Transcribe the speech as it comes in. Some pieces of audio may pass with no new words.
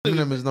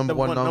Eminem is number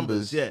one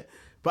numbers. Yeah.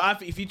 But I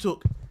think if you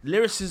took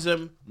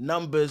lyricism,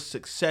 numbers,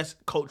 success,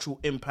 cultural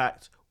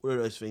impact, all of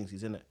those things,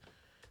 he's in it.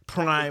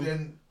 Prime. But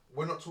then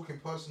we're not talking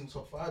personal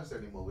top fives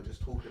anymore. We're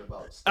just talking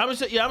about.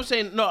 I'm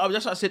saying no.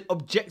 That's what I said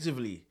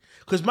objectively.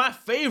 Because my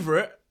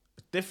favorite,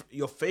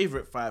 your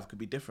favorite five could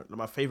be different. Like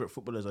my favorite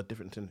footballers are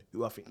different than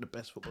who I think the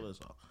best footballers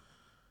are.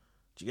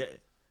 Do you get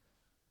it?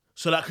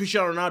 So like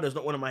Cristiano Ronaldo is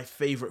not one of my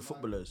favorite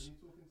footballers.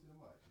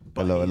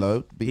 But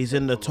Hello. He's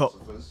in the top.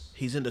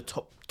 He's in the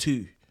top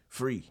 2,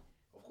 3.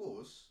 Of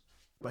course.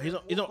 But he's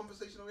not. What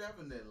conversation are we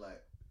having then?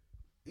 Like,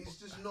 he's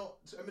just not.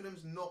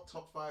 Eminem's not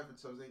top 5 in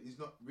terms of he's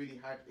not really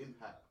had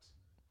impact.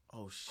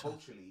 Oh shit.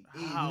 Culturally,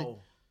 How?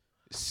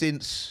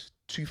 Since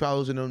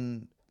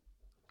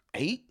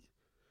 2008,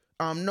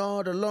 I'm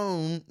not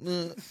alone.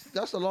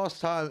 That's the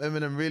last time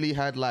Eminem really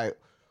had like,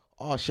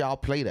 oh shit, I'll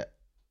play that.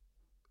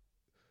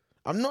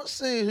 I'm not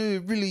saying who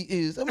it really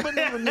is. That one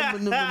there,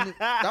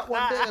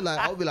 like,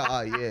 I'll be like, oh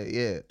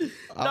yeah.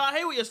 No, I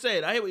hear what you're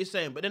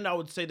saying. But then I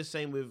would say the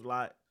same with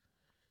like,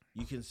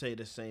 you can say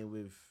the same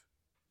with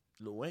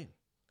Lil Wayne.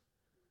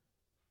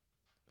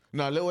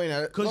 No, Lil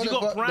Wayne, because you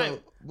got Prime.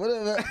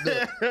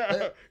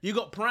 Whatever. You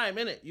got Prime,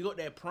 innit? You got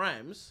their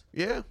primes.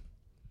 Yeah.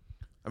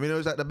 I mean, it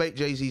was that debate.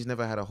 Jay-Z's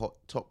never had a hot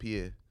top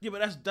year. Yeah,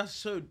 but that's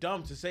so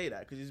dumb to say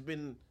that because he's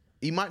been.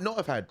 He might not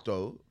have had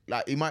though.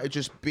 Like he might have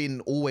just been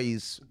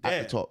always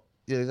at the top.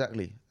 Yeah,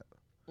 exactly.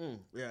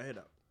 Yeah, I hear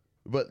that.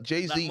 But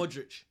Jay-Z, like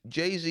Modric.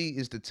 Jay-Z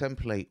is the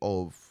template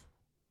of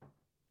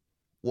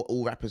what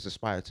all rappers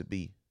aspire to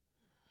be.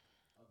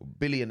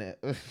 Billionaire.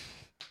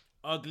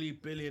 Ugly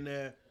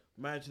billionaire,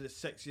 married to the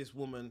sexiest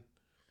woman.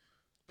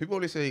 People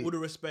always say, all the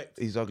respect,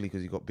 he's ugly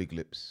because he got big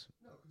lips.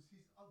 No, because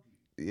he's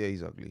ugly. Yeah,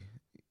 he's ugly.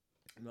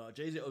 No,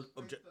 Jay-Z doesn't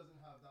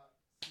have that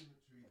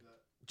symmetry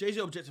that.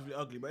 Jay-Z objectively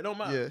ugly, but it don't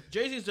matter. Yeah.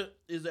 Jay-Z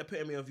is the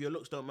epitome of your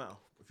looks don't matter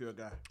if you're a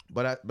guy.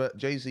 But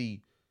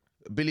Jay-Z,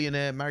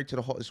 billionaire, married to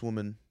the hottest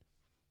woman,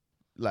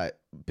 like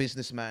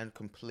businessman,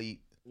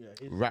 complete,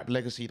 rap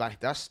legacy. Like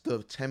that's the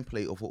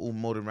template of what all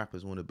modern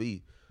rappers want to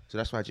be. So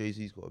that's why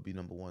Jay-Z's got to be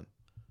number one.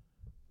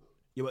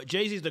 Yeah, but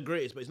Jay-Z's the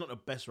greatest, but he's not the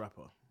best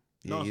rapper.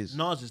 Yeah, he is.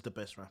 Nas is the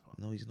best rapper.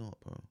 No, he's not,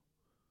 bro.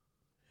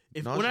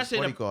 If Nas' when I say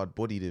bodyguard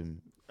bodied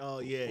him. Oh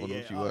yeah.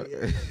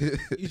 Yeah.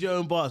 Use your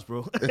own bars,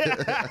 bro.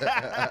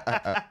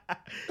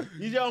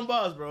 Use your own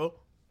bars, bro.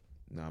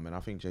 Nah, man, I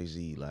think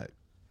Jay-Z, like,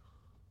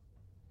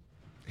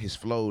 his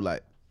flow,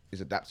 like, is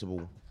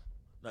adaptable.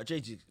 Like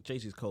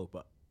Jay-Z's cold,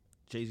 but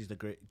Jay-Z's the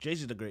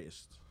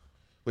greatest.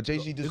 But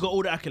Jay-Z does. He's got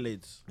all the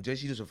accolades.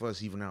 Jay-Z does the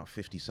first even out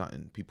 50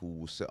 something. People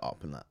will sit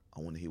up and like,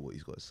 I want to hear what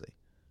he's got to say.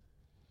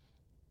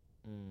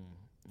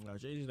 No,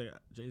 Jay-Z's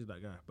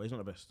that guy, but he's not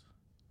the best.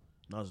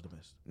 Nas is the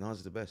best. Nas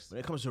is the best. When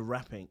it comes to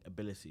rapping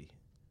ability,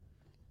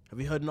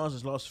 have you heard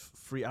Nas's last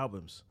 3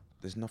 albums?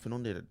 There's nothing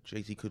on there that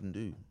Jay-Z couldn't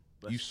do.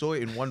 You saw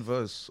it in one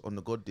verse on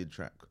the God Did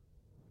track.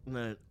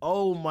 No,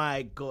 oh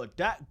my God,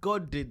 that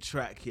God Did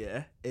track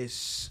here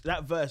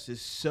that verse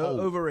is so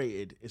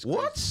overrated. It's crazy.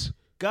 What?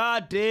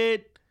 God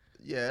did.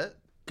 Yeah.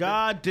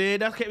 God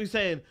did. That's what kept me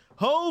saying.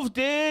 Hove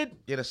did.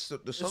 Yeah, the song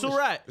it's is, all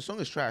right. The song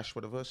is trash,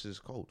 but the verse is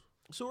cold.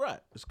 It's all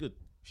right. It's good.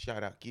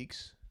 Shout out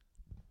Geeks.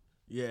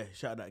 Yeah,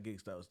 shout out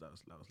Gigs. That was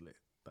lit.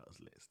 That was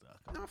lit stuff.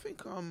 No, I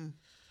think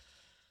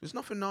there's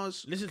nothing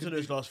Nas. Listen to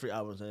those last 3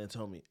 albums and then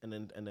tell me, and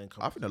then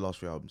come. I think the last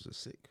 3 albums are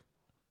sick.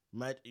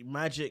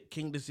 Magic,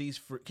 King Disease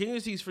Free. King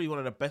Disease Free, one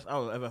of the best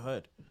albums I've ever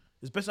heard.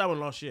 His best album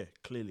last year,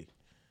 clearly.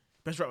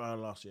 Best rap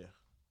album last year.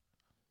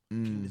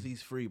 King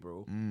Disease Free,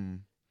 bro. Yeah,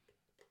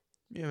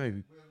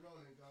 maybe. We're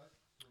rolling, guys.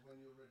 When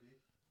you're ready.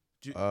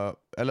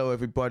 Hello,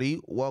 everybody.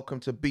 Welcome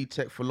to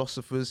B-Tech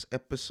Philosophers,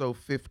 episode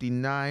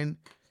 59.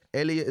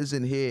 Elliot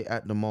isn't here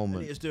at the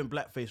moment. Elliot's doing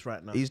blackface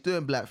right now. He's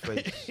doing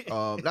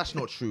blackface. That's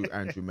not true,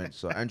 Andrew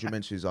Mensah. Andrew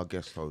Mensah is our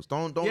guest host.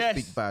 Don't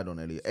speak bad on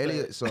Elliot.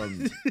 Elliot's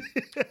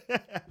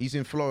he's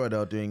in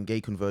Florida doing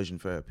gay conversion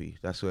therapy.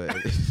 That's where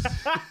it is.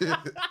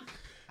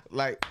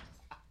 Like,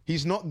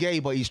 he's not gay,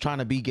 but he's trying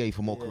to be gay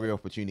for more career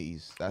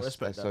opportunities. That's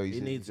so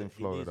he's in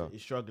Florida.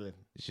 He's struggling.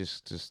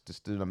 It's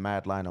just doing a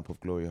mad lineup of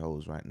glory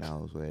holes right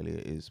now is where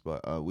Elliot is.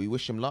 But we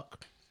wish him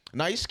luck.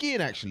 Now he's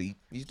skiing actually.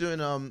 He's doing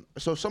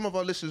so some of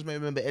our listeners may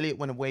remember Elliot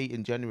went away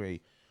in January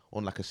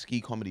on like a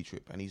ski comedy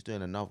trip and he's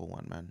doing another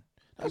one, man.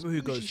 People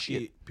who go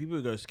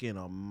skiing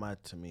are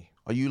mad to me.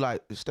 Are you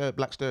like the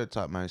black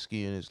stereotype, man?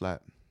 Skiing is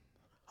like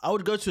I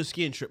would go to a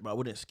skiing trip but I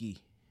wouldn't ski.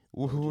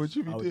 What would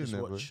you be doing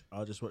there, bro?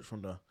 I'll just watch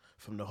from the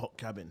hot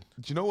cabin.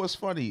 Do you know what's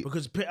funny?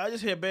 Because I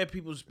just hear bare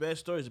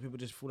stories of people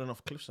just falling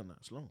off cliffs and that.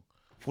 It's long.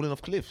 Falling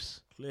off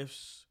cliffs?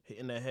 Cliffs,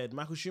 hitting their head.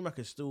 Michael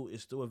Schumacher is still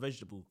a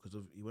vegetable because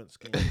he went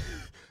skiing. Do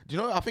you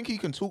know? I think he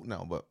can talk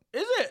now, but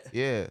is it?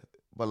 Yeah,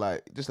 but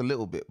like just a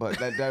little bit. But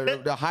like,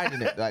 they're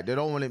hiding it. Like they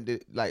don't want him to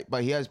like.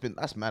 But he has been.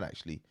 That's mad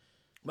actually.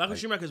 Michael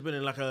Schumacher's been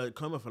in like a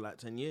coma for like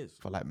 10 years.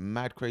 For like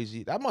mad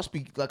crazy. That must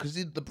be like because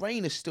the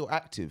brain is still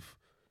active,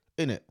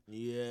 innit?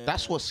 Yeah.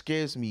 That's what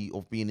scares me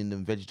of being in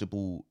them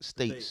vegetable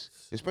states.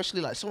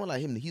 Especially like someone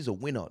like him. He's a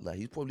winner. Like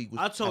he's probably.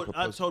 I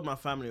told my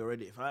family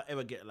already. If I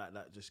ever get like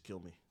that, just kill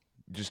me.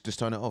 Just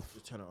turn it off.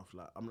 Just turn it off.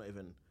 Like I'm not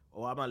even.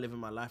 Or am I living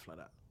my life like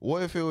that?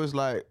 What if it was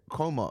like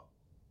coma?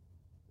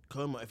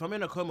 Coma. If I'm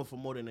in a coma for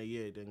more than a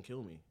year, then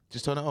kill me.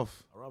 Just turn it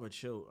off. I'd rather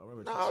chill.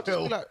 I'll just be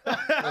like,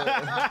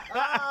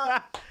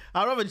 I'd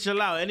rather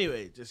chill out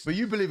anyway. But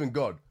you believe in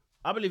God?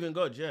 I believe in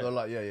God, yeah. So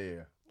like,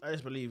 yeah. I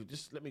just believe.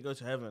 Just let me go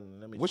to heaven.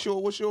 And let me. what's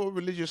your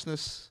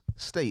religiousness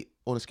state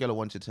on a scale of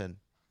 1 to 10?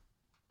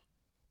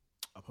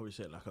 I'll probably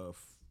say like a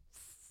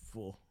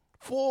 4.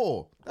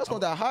 4. That's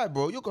not that high,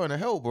 bro. You're going to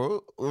hell,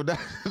 bro.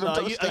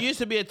 I used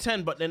to be a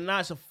 10, but then now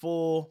it's a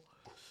 4.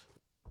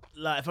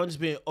 Like if I'm just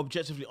being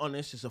objectively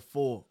honest, it's a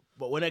 4.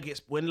 But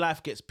when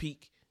life gets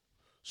peak,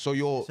 so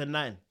it's a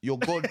 9. Your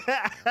God.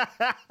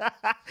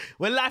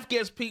 When life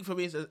gets peak for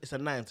me, it's a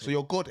 9. So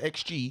your God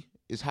XG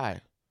is high.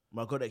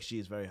 My God XG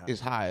is very high.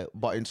 It's high,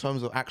 but in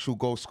terms of actual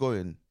goal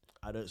scoring,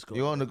 I don't score.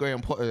 You're on the Graham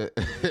Potter.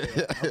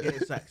 I'm getting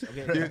sacked. I'm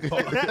getting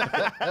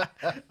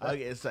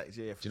sacked.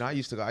 Yeah. Do you know I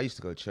used to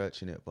go to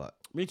church in it, but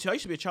Me too. I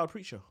used to be a child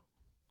preacher.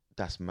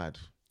 that's mad.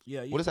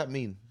 Yeah. What does that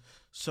mean?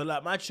 So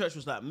like my church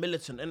was like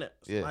militant, innit?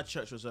 So Yeah. my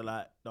church was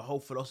like the whole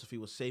philosophy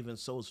was saving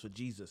souls for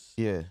Jesus.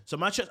 Yeah. So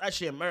my church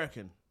actually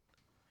American.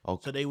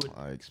 Okay. So they would.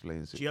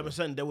 Explains it. Do you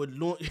understand? They would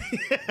launch.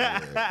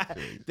 Yeah,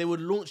 They would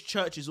launch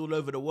churches all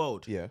over the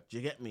world. Yeah. Do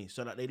you get me?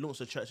 So like they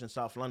launched a church in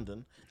South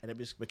London, and it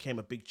just became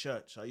a big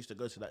church. So I used to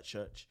go to that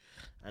church,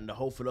 and the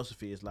whole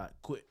philosophy is like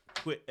quit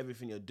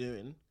everything you're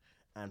doing,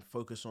 and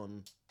focus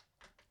on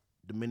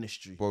the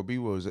ministry. Bro,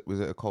 was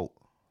it a cult?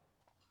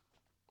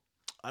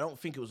 I don't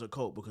think it was a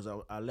cult because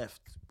I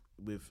left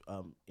with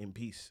in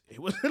peace. It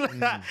wasn't like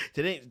that.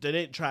 They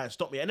didn't try and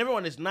stop me. And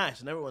everyone is nice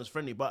and everyone's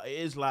friendly, but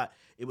it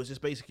was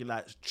just basically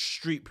like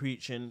street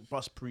preaching,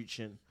 bus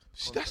preaching.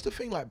 See, that's the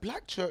thing. Like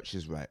black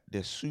churches, right?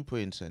 They're super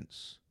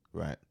intense,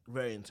 right?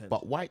 Very intense.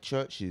 But white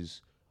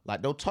churches,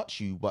 like they'll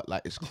touch you, but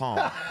like it's calm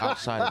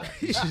outside of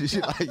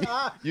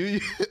that.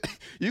 Like,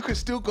 you can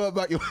still go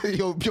about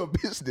your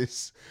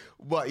business,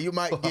 but you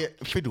might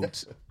get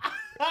fiddled.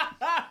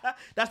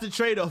 That's the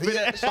trade-off.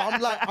 Yeah, so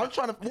I'm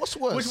trying to. What's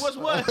worse? What's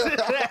worse?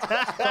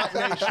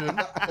 Stagnation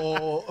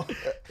or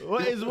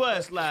What is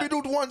worse? Like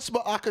Fiddled once,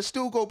 but I can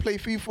still go play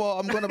FIFA.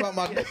 I'm going about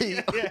my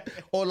day.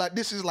 Or like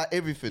this is like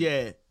everything.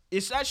 yeah,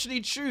 it's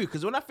actually true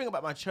because when I think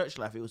about my church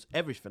life, it was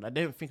everything. I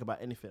didn't think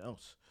about anything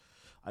else.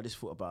 I just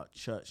thought about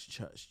church,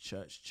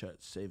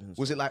 savings.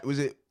 Was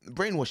it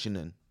brainwashing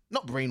then?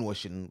 Not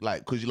brainwashing,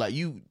 like because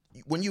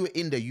when you were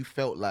in there, you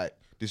felt like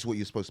this is what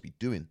you're supposed to be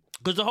doing.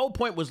 Because the whole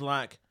point was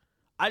like,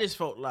 I just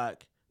felt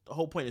like the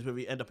whole point is whether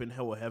we end up in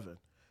hell or heaven.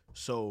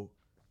 So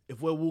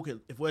if we're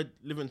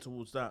living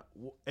towards that,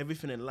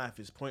 everything in life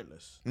is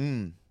pointless.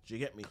 Do you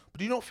get me? But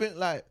do you not think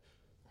like,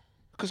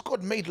 because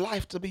God made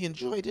life to be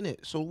enjoyed,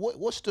 innit? So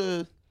what's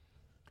the,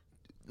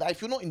 like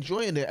if you're not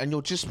enjoying it and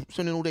you're just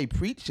spending all day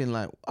preaching,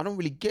 like I don't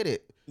really get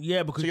it.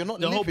 Yeah, because So you're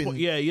not the living whole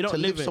you're not to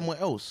live living somewhere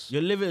else.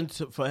 You're living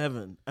for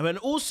heaven. I mean,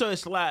 also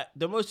it's like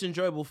the most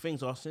enjoyable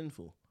things are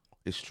sinful.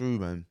 It's true,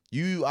 man.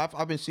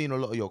 I've been seeing a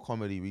lot of your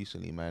comedy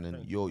recently, man,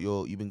 and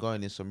you've been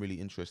going in some really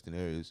interesting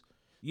areas.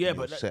 Yeah,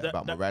 but set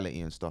about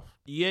morality and stuff.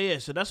 Yeah.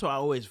 So that's what I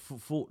always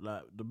thought.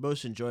 Like the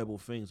most enjoyable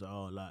things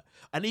are like,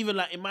 and even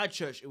like in my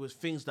church, it was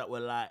things that were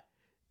like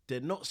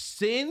they're not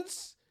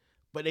sins,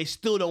 but they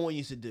still don't want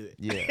you to do it.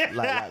 Yeah,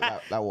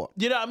 like what?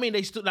 You know what I mean?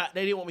 They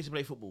didn't want me to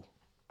play football.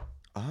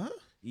 Uh-huh.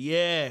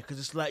 Yeah, because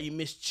it's like you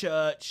miss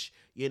church.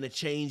 You're in a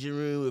changing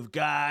room with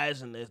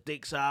guys and there's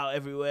dicks out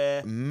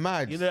everywhere.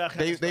 Mad. You know that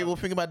kind of they stuff. will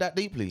think about that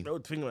deeply. They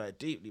would think about it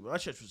deeply, but my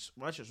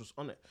church was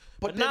on it.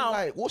 But then, now,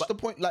 like, what's the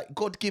point? Like,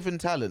 God-given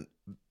talent.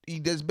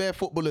 There's bare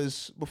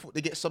footballers before they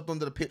get subbed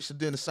onto the pitch to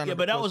doing the stand. yeah,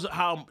 but that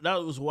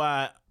was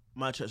why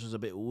my church was a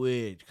bit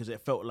weird because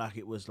it felt like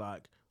it was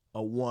like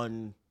a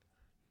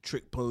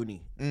one-trick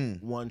pony,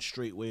 one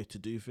straight way to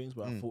do things.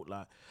 But I thought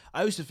like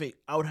I used to think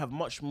I would have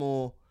much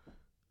more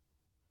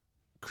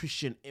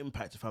Christian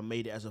impact if I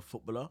made it as a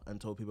footballer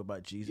and told people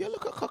about Jesus. Yeah,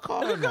 look at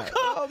Kakar. Look at Kakar.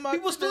 Oh, my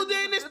People still goodness.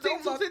 doing this thing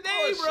Oh, till my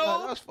today, gosh,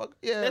 bro. like,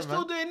 that's They're man.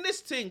 still doing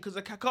this thing because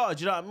of Kakar.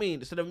 Do you know what I mean?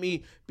 Instead of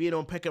me being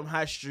on Peckham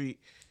High Street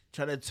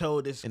trying to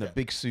tell this in a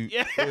big suit.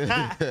 yeah,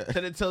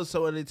 trying to tell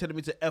someone and telling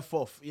me to F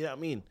off. You know what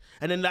I mean?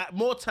 And then like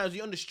more times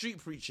you're on the street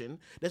preaching,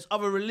 there's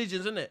other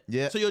religions, isn't it?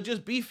 Yeah. So you're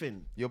just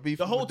beefing. You're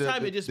beefing the whole with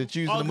time. You're just the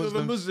Jews and the arguing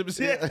with Muslims.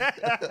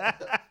 Yeah.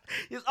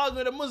 You're just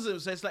arguing with the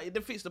Muslims. So it's like it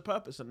defeats the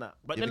purpose and that.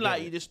 But Yeah, then but like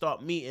yeah. you just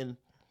start meeting.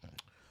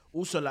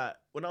 Also, like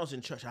when I was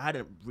in church, I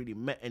hadn't really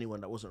met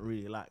anyone that wasn't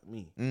really like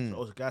me. So it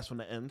was guys from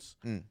the ends,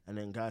 and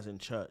then guys in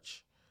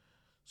church.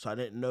 So I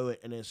didn't know it,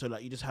 and then so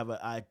like you just have an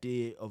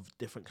idea of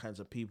different kinds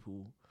of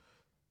people,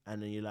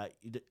 and then you're like,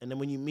 and then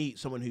when you meet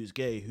someone who's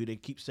gay, who they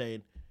keep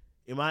saying,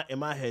 in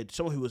my head,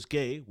 someone who was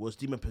gay was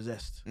demon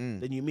possessed.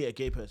 Then you meet a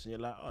gay person, you're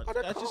like, oh,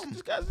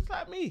 this guy's just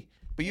like me.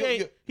 But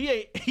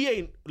he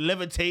ain't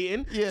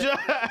levitating. Yeah. Do you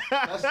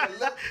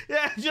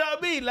yeah, do you know what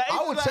I mean? Like,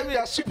 I would like take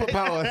that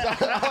superpower.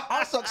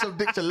 I suck some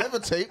dick to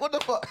levitate. What the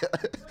fuck?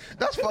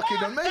 That's fucking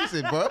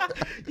amazing, bro.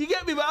 You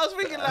get me? But I was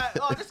thinking like,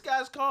 oh, this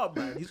guy's calm,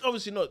 man. He's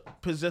obviously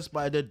not possessed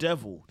by the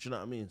devil. Do you know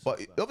what I mean?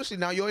 But obviously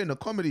now you're in the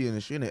comedy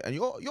industry, innit? And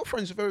you're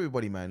friends with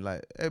everybody, man.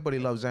 Like everybody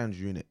loves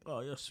Andrew, innit?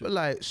 Oh, you're sweet. But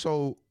like,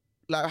 so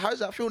Like, how does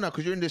that feel now?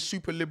 Because you're in this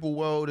super liberal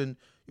world and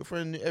you're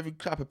friendly every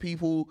type of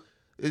people.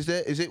 Is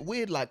it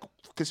weird, like,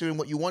 considering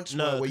what you once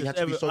were, where you had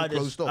to be so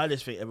closed off? I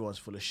just think everyone's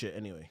full of shit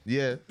anyway.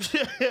 Yeah.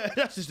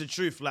 That's just the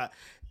truth. Like,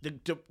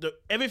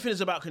 everything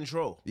is about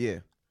control. Yeah.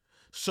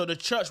 So the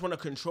church want to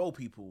control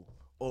people,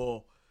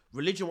 or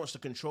religion wants to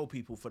control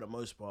people for the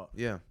most part.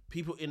 Yeah.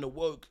 People in the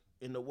woke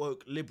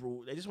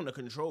liberal, they just want to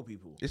control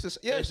people. It's just,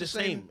 it's the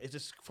same. It's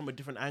just from a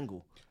different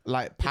angle.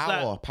 Like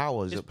power.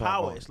 It's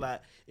power. It's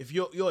like if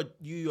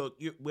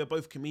we're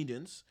both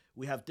comedians.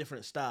 We have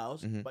different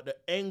styles, but the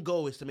end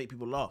goal is to make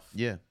people laugh.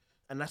 Yeah.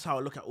 And that's how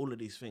I look at all of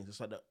these things.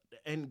 It's like the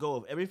end goal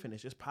of everything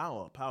is just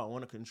power. Power. I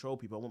want to control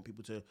people. I want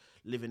people to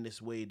live in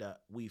this way that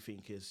we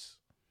think is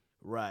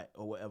right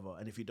or whatever.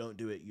 And if you don't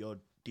do it, you're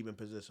demon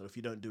possessed. Or if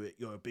you don't do it,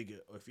 you're a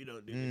bigot. Or if you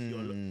don't do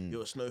this,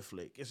 you're a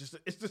snowflake. It's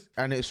just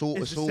and it's all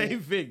the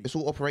same thing. It's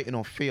all operating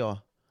on fear.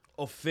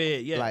 Of fear,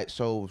 yeah. Like,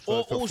 so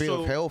for fear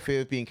of hell,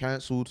 fear of being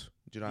cancelled.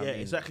 Do you know what I mean?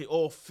 Yeah, exactly.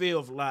 Or fear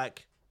of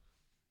like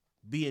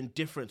being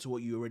different to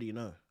what you already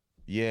know.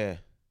 Yeah.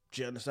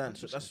 Do you understand?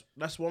 100%. So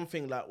that's one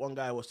thing. Like, one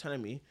guy was telling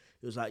me,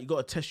 he was like, you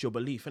got to test your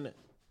belief, innit?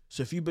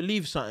 So if you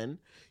believe something,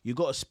 you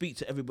got to speak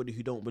to everybody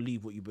who don't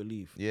believe what you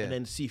believe, and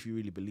then see if you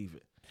really believe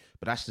it.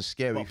 But that's the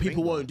scary thing. But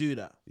people won't do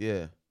that.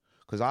 Yeah,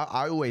 because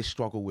I always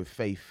struggle with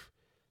faith,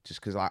 just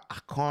because I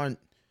can't.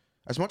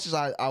 As much as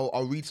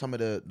I'll read some of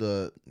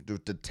the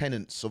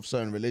tenets of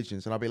certain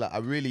religions, and I'll be like, I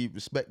really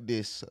respect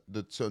this,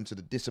 the certain to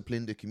the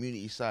discipline, the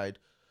community side,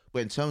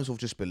 but in terms of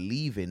just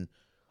believing,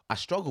 I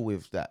struggle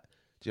with that.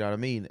 Do you know what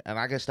I mean? And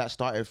I guess that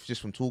started just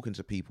from talking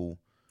to people.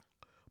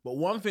 But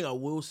one thing I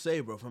will say,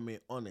 bro, if I'm being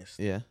honest.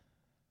 Yeah.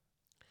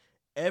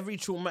 Every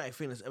traumatic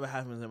thing that's ever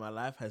happened in my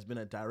life has been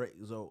a direct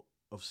result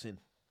of sin.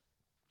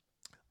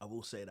 I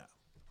will say that.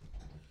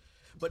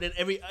 But then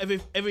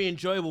every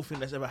enjoyable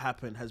thing that's ever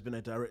happened has been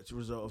a direct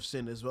result of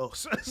sin as well.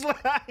 So it's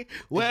like,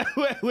 where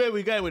are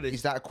we going with this?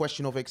 Is that a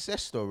question of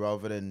excess, though,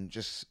 rather than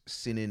just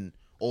sinning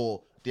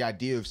or the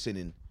idea of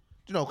sinning?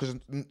 You know, because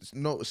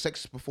no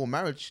sex before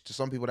marriage, to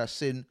some people that's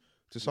sin.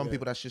 To some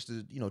people, that's just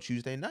a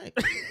Tuesday night.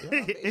 You know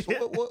what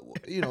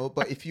I mean? So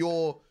but if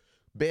you're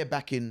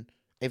barebacking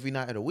every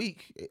night of the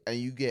week and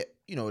you get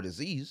a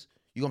disease,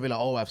 you're gonna be like,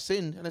 oh, I've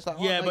sinned, and it's like,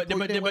 yeah, but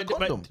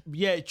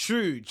yeah,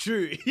 true,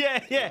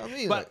 yeah. You know what I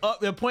mean?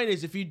 But the point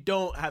is, if you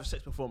don't have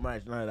sex before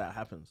marriage, none of that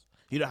happens.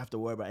 You don't have to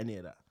worry about any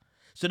of that.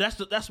 So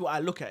that's what I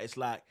look at. It's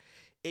like,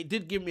 it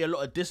did give me a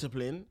lot of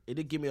discipline. It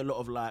did give me a lot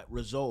of like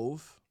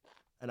resolve,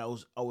 and I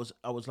was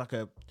like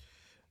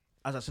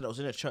as I said, I was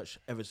in a church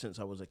ever since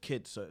I was a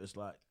kid, so it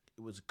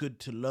was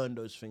good to learn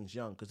those things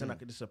young, because then I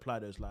could just apply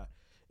those like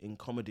in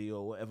comedy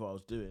or whatever I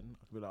was doing.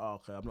 I could be like, oh,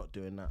 okay, I'm not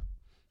doing that,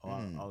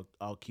 or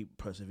I'll keep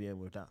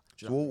persevering with that.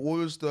 So what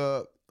was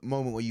the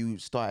moment where you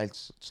started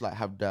to like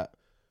have that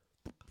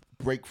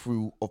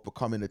breakthrough of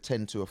becoming a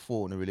 10 to a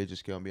 4 on a religious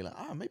scale and be like,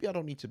 maybe I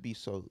don't need to be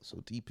so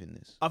deep in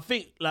this? I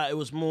think like it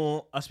was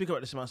more. I speak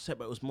about this in my set,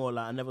 but it was more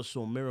like I never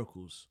saw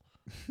miracles.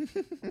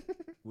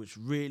 Which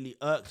really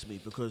irks me,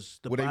 because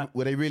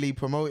were they really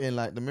promoting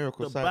like the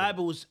miracle side?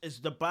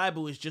 The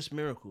Bible is just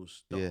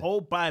miracles. The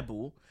whole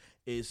Bible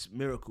is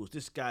miracles.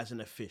 This guy's in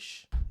a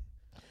fish.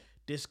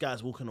 This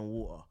guy's walking on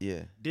water.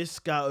 Yeah. This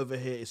guy over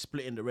here is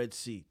splitting the Red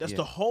Sea. That's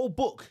the whole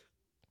book.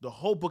 The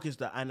whole book is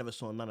that. I never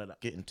saw none of that.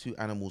 Getting 2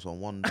 animals on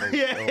one boat.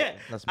 Yeah.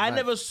 That's I mad.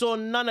 never saw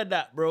none of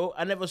that, bro.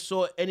 I never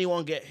saw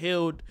anyone get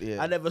healed.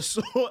 Yeah. I never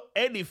saw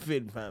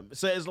anything, fam.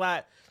 So it's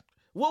like,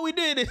 what we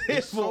did is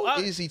it's so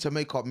easy to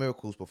make up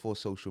miracles before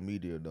social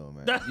media, though,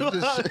 man. That's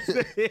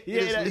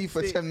You just leave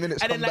for 10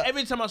 minutes. And then like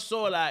every time I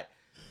saw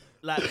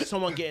like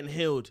someone getting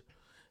healed,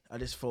 I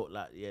just thought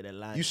like, yeah, they're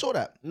lying. You saw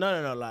that?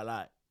 No,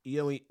 like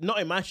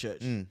not in my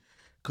church,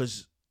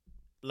 because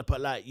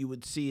but like you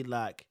would see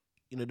like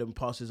them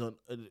pastors on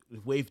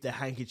wave their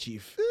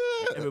handkerchief,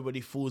 and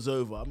everybody falls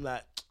over. I'm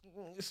like,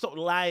 stop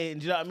lying.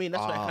 Do you know what I mean?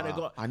 That's what I kind of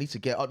got. I need to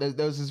get.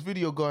 There was this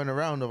video going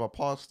around of a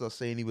pastor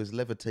saying he was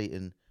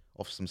levitating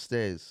off some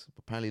stairs.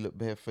 Apparently looked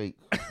bare fake.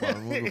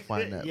 We'll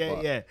find that.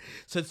 Yeah.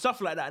 So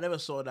stuff like that, I never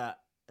saw that.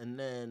 And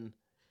then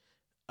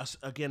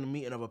again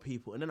meeting other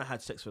people, and then I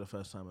had sex for the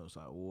first time. I was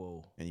like,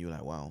 whoa. And you were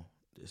like, wow,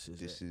 this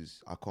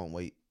is. I can't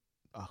wait.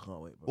 I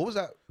can't wait, bro. What was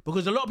that?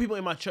 Because a lot of people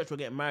in my church were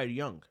getting married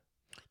young.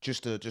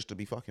 Just to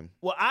be fucking.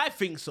 Well, I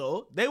think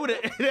so. They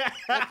wouldn't.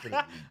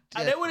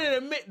 They wouldn't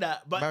admit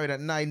that. But married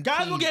at 19.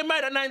 Guys were getting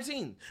married at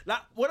 19.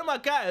 Like one of my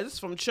guys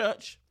from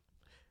church,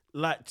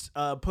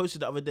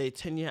 posted the other day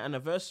 10-year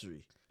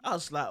anniversary. I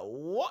was like,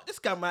 what? This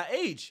guy my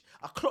age.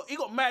 He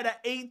got married at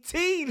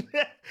 18.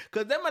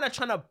 Because them men are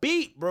trying to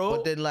beat, bro.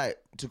 But then like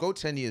to go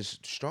 10 years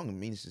strong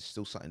means there's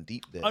still something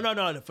deep there. Oh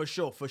no, for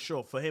sure,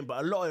 for him.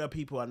 But a lot of the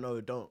people I know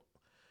don't.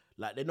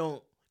 Like they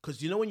don't. Because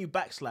when you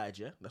backslide,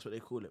 yeah, that's what they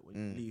call it.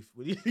 When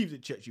you leave the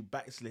church, you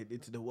backslide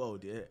into the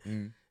world, yeah.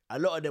 A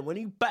lot of them, when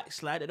you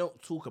backslide, they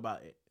don't talk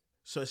about it.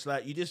 So it's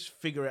like you just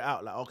figure it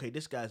out. Like, okay,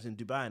 this guy's in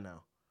Dubai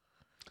now.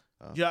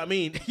 Do you know what I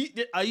mean?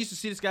 I used to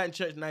see this guy in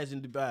church. Now he's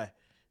in Dubai.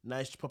 Now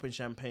he's popping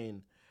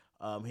champagne.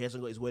 He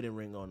hasn't got his wedding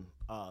ring on.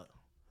 I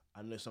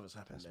know something's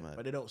happened there,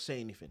 but they don't say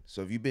anything.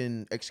 So have you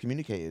been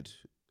excommunicated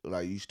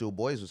Like, you still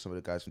boys with some of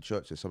the guys from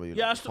church? Or some of you?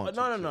 Yeah, like, I still,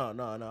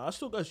 no. I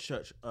still go to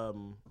church.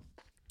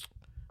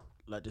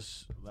 Like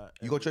this, like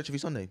You go to church every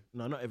Sunday?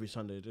 no, not every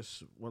Sunday.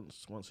 Just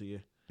once a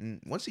year.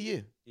 Once a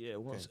year? Yeah,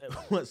 once.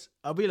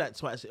 I'll be like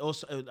twice.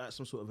 Also, at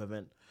some sort of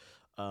event,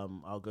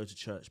 I'll go to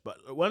church. But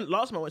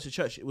last time I went to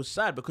church, it was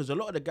sad because a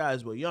lot of the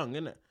guys were young,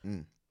 innit?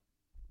 And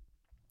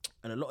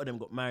a lot of them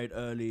got married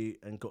early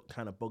and got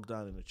kind of bogged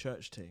down in the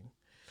church thing.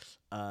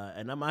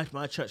 And then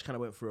my church kind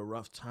of went through a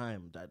rough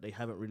time that they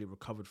haven't really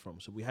recovered from.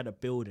 So we had a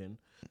building.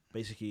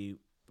 Basically,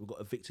 we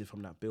got evicted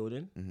from that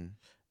building.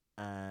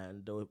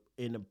 And they were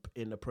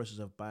in the process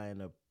of buying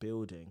a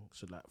building,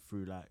 so like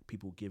through like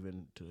people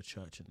giving to the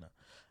church and that.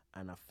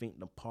 And I think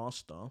the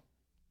pastor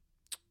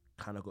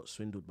kind of got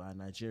swindled by a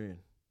Nigerian.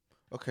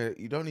 Okay,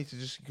 you don't need to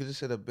you could just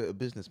said a bit of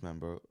businessman,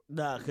 bro.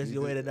 Nah, because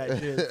you're wearing a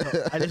Nigerian.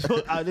 I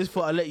just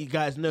thought I'd let you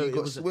guys know. He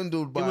got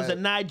swindled by it was a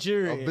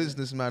Nigerian. A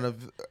businessman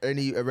of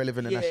any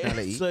irrelevant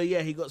nationality. So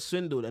yeah, he got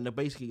swindled, and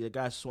basically the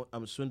guy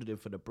swindled him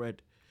for the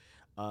bread.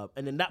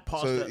 And then that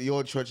pastor. So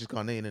your church is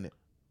Ghanaian, innit?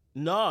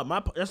 No,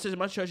 my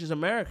church is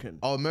American.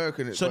 Oh,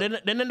 American. So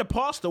then the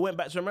pastor went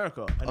back to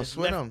America and just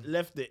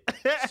left it.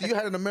 So you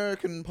had an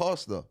American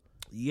pastor?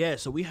 Yeah,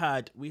 so we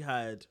had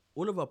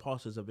all of our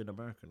pastors have been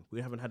American.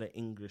 We haven't had an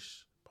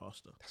English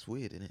pastor. That's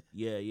weird, isn't it?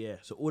 Yeah.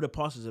 So all the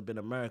pastors have been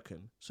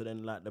American. So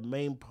then like the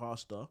main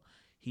pastor,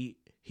 he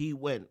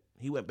went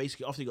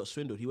basically after he got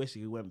swindled, he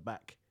basically went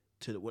back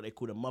to what they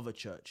call the mother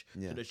church.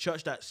 Yeah. So the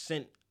church that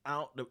sent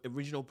out the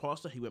original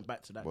pastor, he went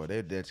back to that. Well,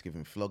 they're just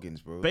giving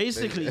floggings, bro.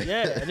 Basically,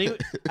 yeah.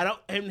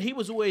 And he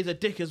was always a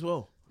dick as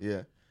well.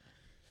 Yeah.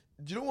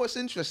 Do you know what's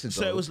interesting?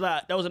 So it was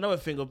like that was another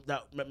thing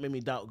that made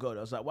me doubt God.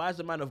 I was like, why is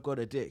the man of God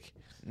a dick?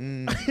 Do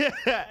you know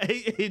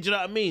what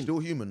I mean? Still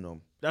human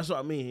though. That's what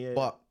I mean. Yeah.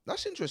 But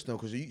that's interesting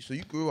because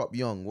you grew up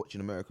young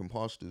watching American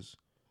pastors.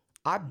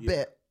 I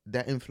bet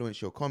that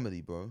influenced your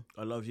comedy, bro.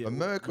 I love you.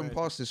 American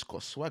pastors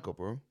got swagger,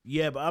 bro.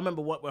 Yeah, but I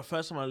remember the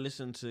first time I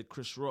listened to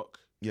Chris Rock.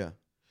 Yeah.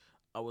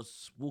 I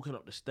was walking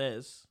up the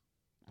stairs.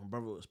 My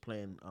brother was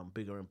playing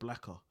Bigger and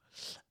Blacker.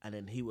 And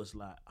then he was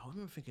like, I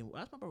remember thinking,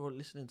 why is my brother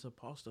listening to a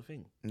pastor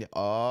thing? Yeah.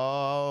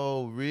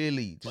 Oh,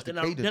 really? Just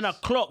but then I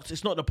clocked,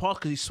 it's not the pastor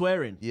because he's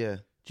swearing. Yeah.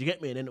 Do you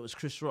get me? And then it was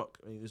Chris Rock.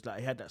 And he was like,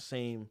 he had that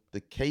same...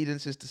 The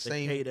cadence is the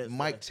same. Cadence,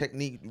 mic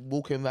technique,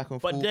 walking back and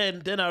forth.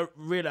 But then I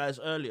realised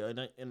earlier, in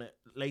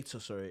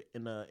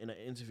an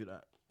interview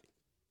that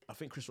I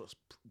think Chris Rock's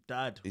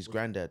dad... His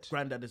granddad.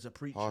 Granddad is a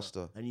preacher.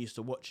 Pastor. And you used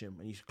to watch him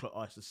and you used to clock,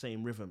 it's the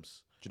same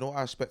rhythms. Do you know what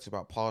I respect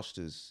about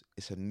pastors?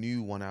 It's a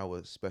new 1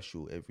 hour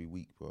special every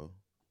week, bro.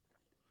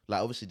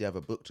 Like, obviously, they have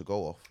a book to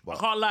go off. But I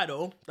can't lie,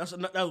 though. That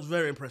was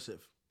very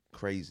impressive.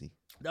 Crazy.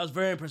 That was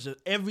very impressive.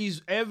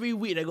 Every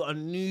week, they got a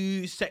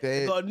new set.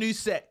 They got a new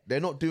set.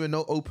 They're not doing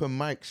no open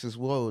mics as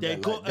well. They're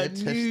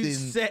new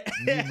set.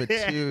 New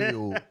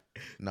material.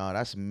 Nah,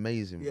 that's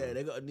amazing, bro. Yeah,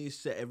 they got a new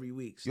set every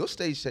week. So. Your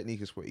stage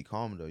technique is pretty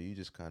calm, though. You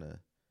just kind of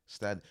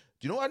stand.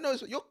 Do you know what I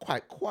noticed? You're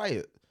quite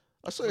quiet.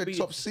 I saw your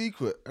top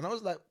secret, and I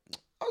was like...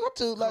 I got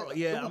to like.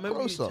 Yeah, I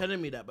remember you telling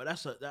me that, but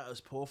that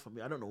was poor for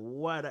me. I don't know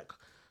why that.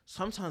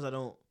 Sometimes I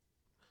don't.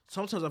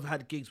 Sometimes I've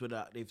had gigs where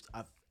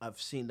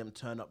I've seen them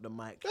turn up the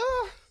mic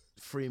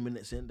 3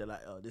 minutes in. They're like,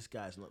 oh, this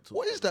guy's not talking.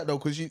 What is that though?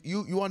 Because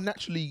you are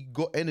naturally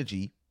got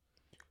energy,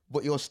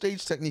 but your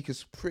stage technique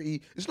is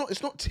pretty. It's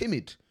not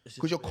timid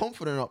because you're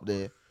confident up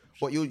there,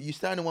 but you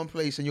stand in one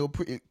place and you're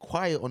pretty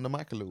quiet on the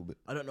mic a little bit.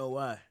 I don't know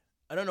why.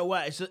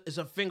 It's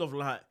a thing of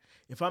like.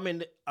 If I'm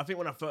in, I think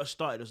when I first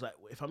started, it was like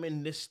if I'm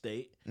in this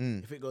state,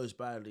 if it goes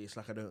badly, it's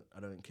like I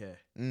don't care.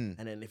 And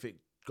then if it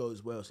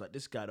goes well, it's like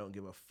this guy don't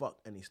give a fuck,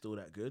 and he's still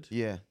that good.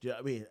 Yeah, do you know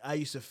what I mean? I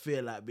used to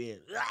feel like being,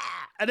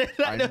 and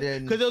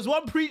then because there was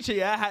one preacher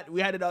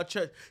we had in our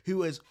church who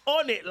was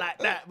on it like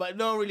that, but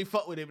no one really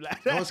fucked with him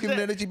like that. No one's giving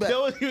the energy back.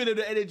 No one's giving him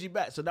the energy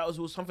back. So that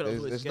was something I was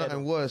always scared of. There's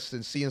nothing worse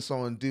than seeing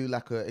someone do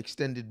like an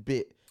extended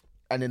bit,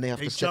 and then they have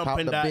to step out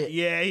the bit.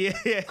 Yeah.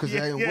 Because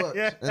it ain't worked.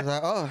 And it's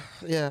like, oh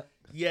yeah.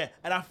 Yeah,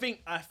 and I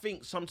think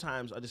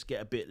sometimes I just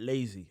get a bit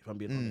lazy, if I'm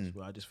being honest,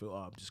 where I just feel,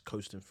 I'm just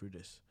coasting through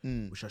this,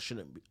 which I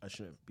shouldn't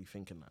be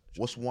thinking that.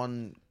 What's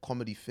one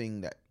comedy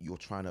thing that you're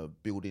trying to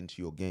build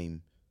into your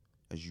game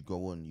as you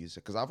go on?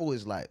 Because I've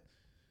always like,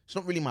 it's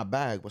not really my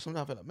bag, but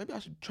sometimes I feel like maybe I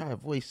should try a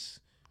voice.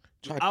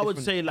 I would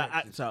say like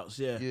act outs,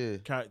 yeah,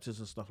 characters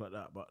and stuff like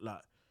that, but like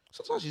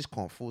sometimes you just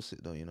can't force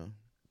it though, you know.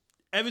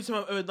 Every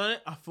time I've ever done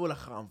it, I feel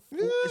like I'm.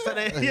 It's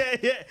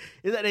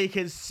like they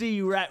can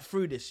see right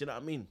through this. You know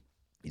what I mean?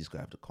 You just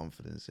gotta have the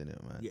confidence in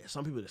it, man. Yeah,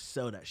 some people just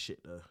sell that shit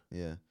though.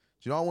 Yeah. Do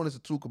you know what I wanted to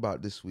talk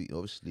about this week?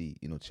 Obviously,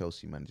 you know,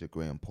 Chelsea manager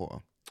Graham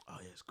Potter. Oh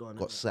yeah, it's gone.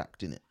 Got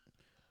sacked, innit?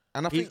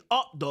 And he's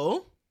up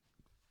though.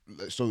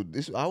 So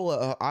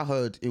I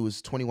heard it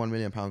was £21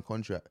 million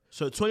contract.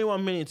 So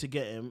 21 million to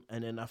get him,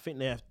 and then I think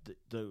they have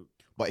the.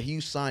 But he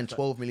signed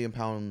 £12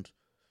 million,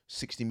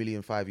 60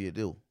 million 5-year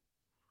deal.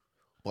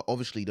 But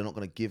obviously they're not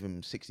gonna give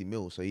him 60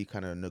 mil, so he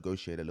kind of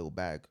negotiated a little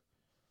bag,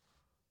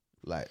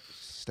 like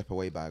step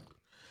away bag.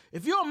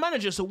 If you're a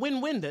manager, it's a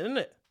win-win then, isn't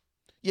it?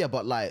 Yeah,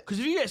 but like... Because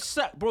if you get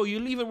sacked, bro, you're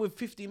leaving with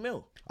 50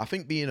 mil. I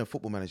think being a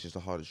football manager is the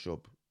hardest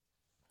job.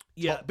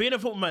 Yeah, being a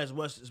football man is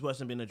worse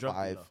than being a drug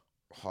dealer.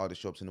 5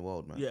 hardest jobs in the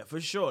world, man. Yeah, for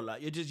sure.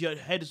 Like your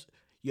head is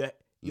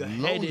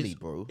Lonely,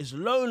 bro. It's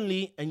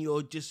lonely, and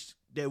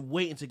they're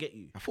waiting to get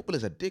you. And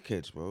footballers are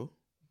dickheads, bro.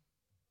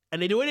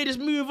 And the way they just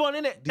move on,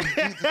 innit?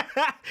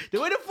 The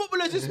way the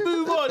footballers just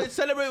move on and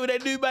celebrate with their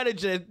new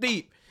manager, it's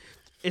deep.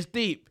 It's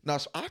deep. Now,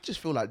 so I just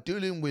feel like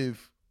dealing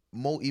with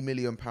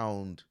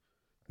multi-million-pound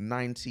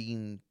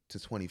 19 to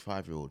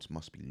 25-year-olds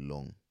must be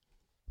long.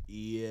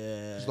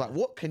 Yeah. It's like,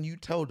 what can you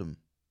tell them?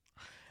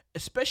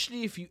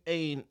 Especially if you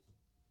ain't.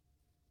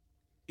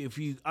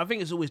 I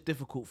think it's always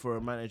difficult for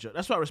a manager.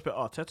 That's why I respect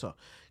Arteta.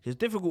 It's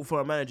difficult for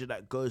a manager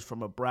that goes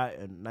from a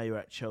Brighton, now you're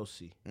at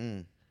Chelsea.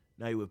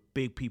 Now you're with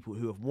big people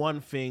who have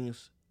won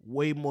things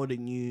way more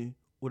than you.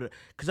 Because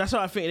that's how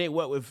I think it ain't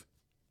work with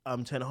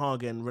Ten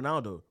Hag and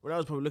Ronaldo.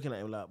 Ronaldo's probably looking at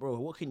him like, bro,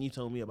 what can you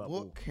tell me about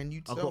ball? What can you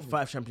tell I've got me?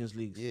 5 Champions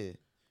Leagues. Yeah.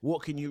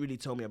 What can you really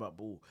tell me about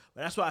ball?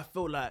 But that's why I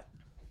feel like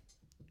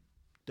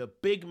the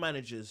big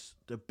managers,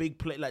 the big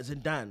play like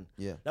Zidane.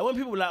 Yeah. Like when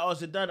people are like, oh,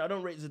 Zidane, I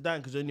don't rate Zidane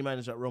because he only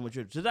managed at Real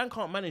Madrid. Zidane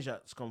can't manage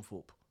at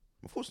Scunthorpe.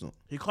 Of course not.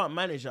 He can't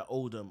manage at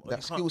Oldham.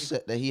 That skill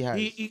set that he has.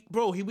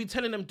 He'll be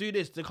telling them do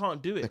this. They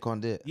can't do it. They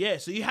can't do it. Yeah,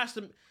 so you have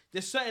to.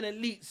 There's certain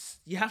elites.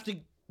 You have to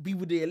be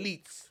with the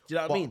elites. Do you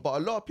know what I mean?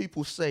 But a lot of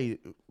people say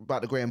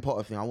about the Graham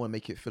Potter thing, I want to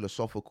make it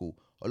philosophical.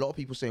 A lot of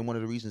people saying one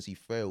of the reasons he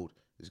failed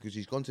is because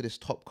he's gone to this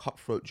top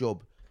cutthroat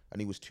job and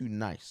he was too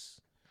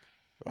nice.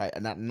 Right?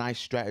 And that nice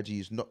strategy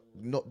is not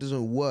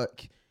doesn't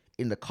work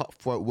in the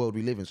cutthroat world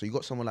we live in. So you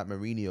got someone like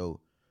Mourinho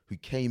who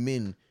came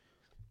in.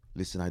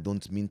 Listen, I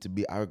don't mean to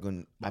be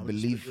arrogant. I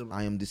believe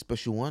I am the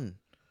special one.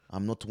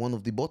 I'm not one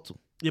of the bottle.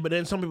 Yeah, but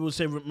then some people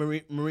say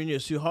Mourinho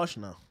is too harsh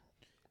now.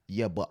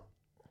 Yeah, but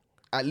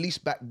at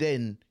least back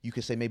then you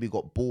could say maybe it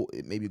got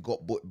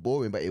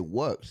boring, but it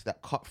works.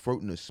 That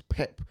cutthroatness,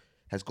 Pep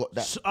has got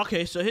that.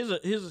 So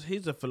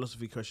here's a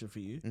philosophy question for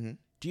you. Mm-hmm.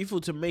 Do you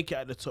feel to make it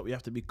at the top you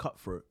have to be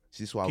cutthroat?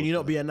 Can you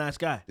not be a nice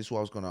guy? This is what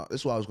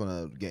I was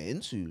gonna get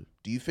into.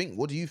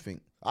 What do you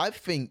think? I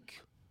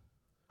think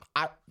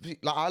I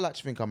like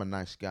to think I'm a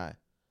nice guy.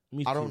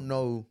 Me too. I don't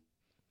know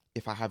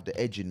if I have the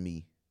edge in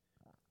me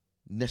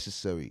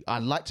necessary. I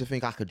like to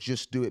think I could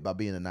just do it by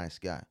being a nice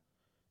guy.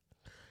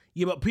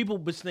 Yeah, but people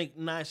mistake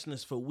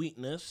niceness for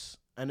weakness,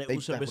 and they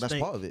also mistake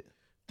that's part of it.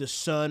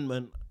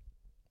 Discernment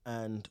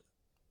and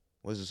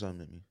what does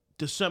discernment mean?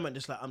 Discernment,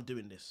 just like I'm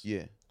doing this.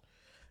 Yeah.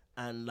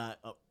 And like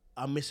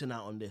I'm missing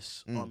out on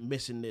this. I'm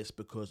missing this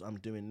because I'm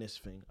doing this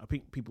thing. I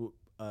think people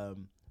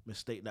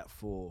mistake that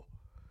for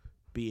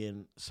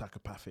being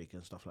psychopathic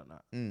and stuff like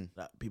that.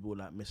 Like people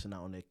like missing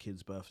out on their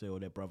kid's birthday or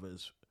their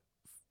brother's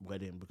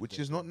wedding. Which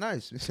is not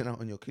nice, missing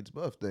out on your kid's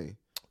birthday.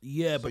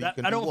 Yeah, so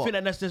but I don't think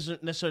that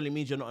necessarily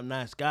means you're not a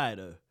nice guy,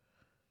 though.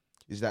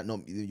 Is that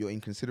not you're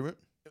inconsiderate?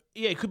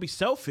 Yeah, it could be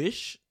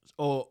selfish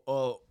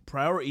or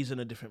priorities in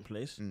a different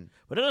place.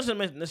 But that doesn't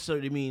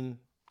necessarily mean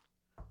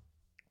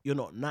you're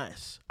not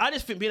nice. I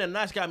just think being a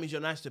nice guy means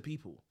you're nice to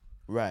people.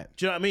 Right.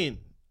 Do you know what I mean?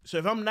 So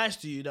if I'm nice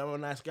to you, then I'm a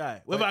nice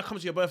guy. Whether I come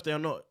to your birthday or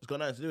not, it's got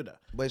nothing to do with that.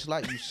 But it's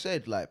like you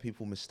said, like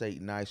people mistake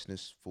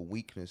niceness for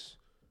weakness.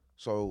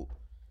 So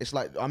it's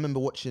like I remember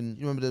watching.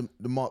 You remember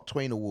the Mark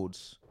Twain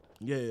Awards?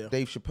 Yeah.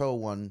 Dave Chappelle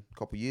won a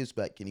couple of years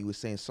back, and he was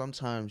saying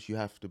sometimes you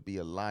have to be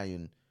a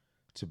lion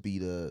to be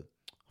I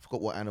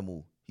forgot what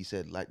animal he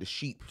said, like the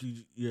sheep.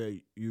 Yeah,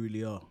 you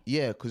really are.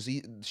 Yeah, because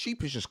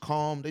sheep is just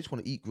calm. They just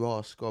want to eat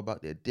grass, go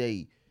about their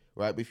day,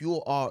 right? But if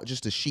you are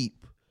just a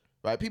sheep,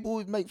 right? People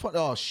would make fun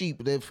of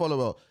sheep, they're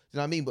follower. You know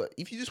what I mean? But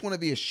if you just want to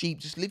be a sheep,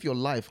 just live your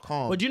life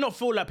calm. But do you not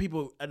feel like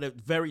people at the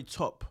very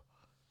top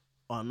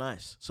are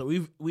nice? So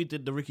we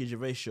did the Ricky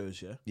Gervais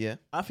shows, yeah? Yeah.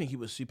 I think he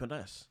was super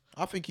nice.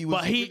 I think he was.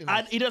 But really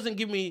nice. he doesn't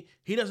give me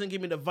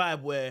the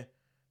vibe where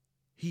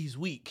he's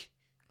weak.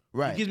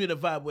 Right. He gives me the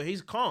vibe where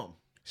he's calm.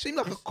 Seemed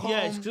like a calm.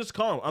 Yeah, it's just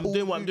calm. I'm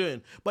doing what I'm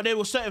doing. But there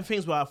were certain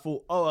things where I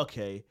thought, oh,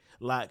 okay.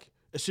 Like,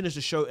 as soon as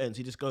the show ends,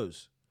 he just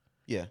goes.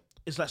 Yeah.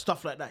 It's like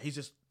stuff like that. He's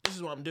just, this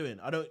is what I'm doing.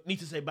 I don't need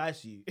to say bye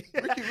to you.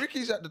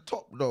 Ricky's at the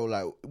top, though.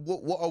 Like,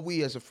 what are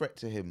we as a threat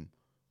to him?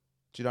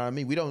 Do you know what I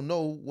mean? We don't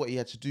know what he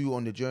had to do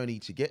on the journey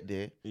to get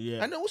there.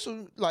 Yeah. And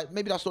also, like,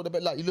 maybe that's not the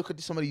best. Like, you look at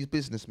some of these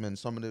businessmen,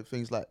 some of the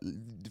things, like,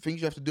 the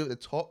things you have to do at the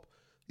top.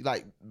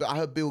 Like, I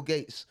heard Bill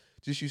Gates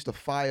just used to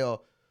fire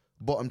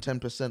bottom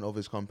 10% of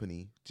his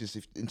company, just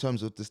in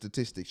terms of the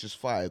statistics, just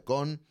fire.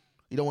 Gone.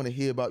 You don't want to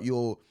hear about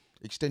your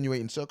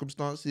extenuating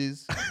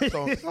circumstances.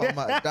 Someone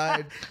might have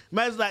died.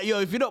 Man's like, yo,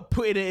 if you're not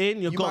putting it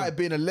in, you're gone. You might have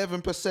been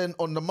 11%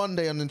 on the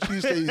Monday and then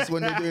Tuesdays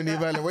when they're doing the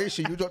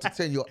evaluation. You dropped to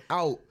 10, you're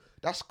out.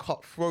 That's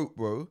cutthroat,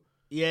 bro.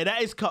 Yeah,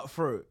 that is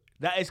cutthroat.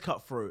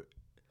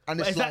 And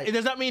it's like,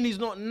 does that mean he's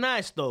not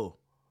nice, though?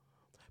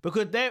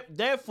 Because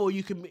therefore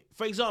you can be,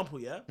 for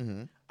example, yeah?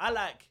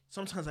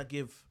 Sometimes I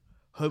give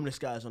homeless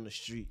guys on the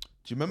street.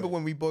 Do you remember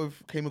when we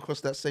both came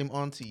across that same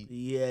auntie?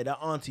 Yeah, that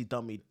auntie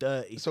done me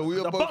dirty. So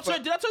we were both...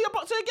 Did I tell you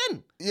about her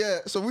again? Yeah,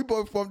 so we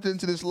both bumped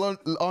into this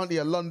auntie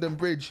at London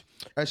Bridge,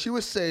 and she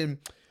was saying,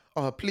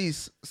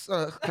 please,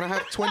 sir, can I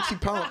have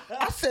 £20?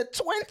 I said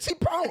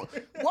 £20.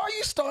 Why are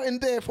you starting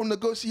there from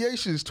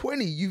negotiations?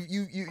 20.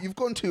 You've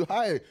gone too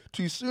high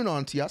too soon,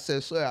 auntie. I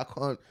said, sir, I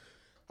can't.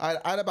 I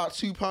had about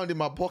 £2 in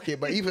my pocket,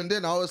 but even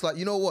then I was like,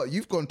 you know what?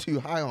 You've gone too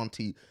high,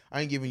 auntie.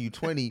 I ain't giving you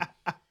 20.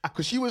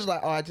 Because she was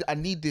like, I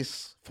need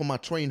this for my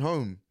train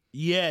home.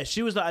 Yeah,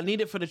 she was like, I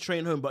need it for the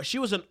train home, but she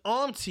was an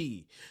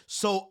auntie.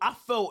 So I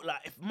felt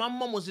like if my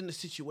mum was in the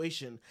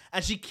situation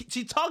and she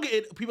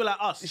targeted people like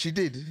us. She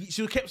did.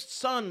 She kept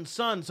son.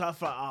 So I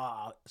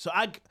thought,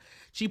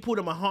 she pulled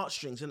on my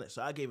heartstrings, innit?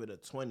 So I gave it a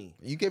 20.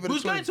 You gave it a 20?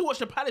 Who's going to watch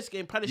the Palace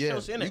game,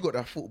 Chelsea, innit? You got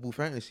that football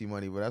fantasy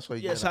money, but that's why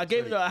you got so I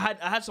gave 20. it,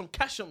 I had some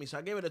cash on me, so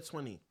I gave it a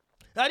 20.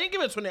 I didn't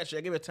give it a 20, actually.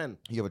 I gave it a 10.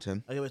 You gave it a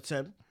 10? I gave it a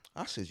 10.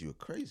 I says you were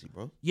crazy,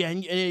 bro. Yeah,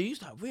 and he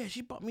was like, "Where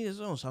she bought me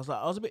as well." So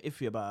I was a bit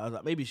iffy about it. I was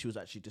like, maybe she was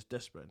actually just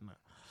desperate. And that.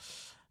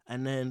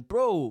 And then,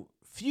 bro,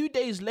 few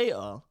days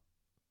later,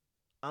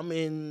 I'm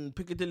in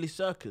Piccadilly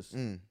Circus.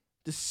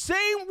 The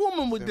same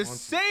woman with the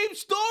same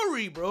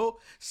story, bro.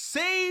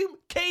 Same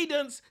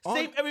cadence,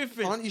 same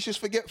everything. Aren't you just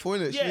forgetful,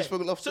 innit? Yeah. She just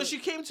forgot. So she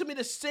came to me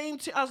the same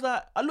thing. I was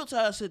like, I looked at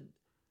her,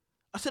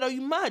 I said, are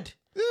you mad?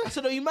 Yeah. I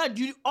said, are you mad?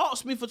 You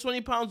asked me for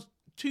 £20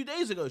 2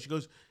 days ago. She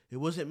goes, it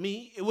wasn't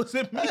me. It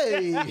wasn't me.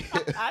 Hey.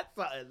 I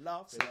started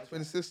laughing.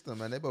 Twin sister,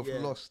 man. They both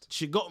lost.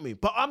 She got me.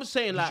 But I'm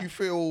saying like... Did you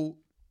feel...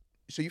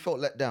 So you felt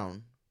let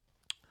down?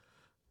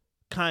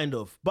 Kind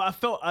of. But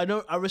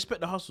I respect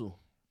the hustle.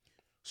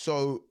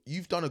 So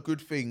you've done a good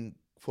thing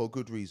for a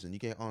good reason. You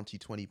gave auntie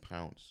 £20.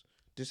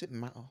 Does it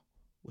matter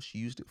what she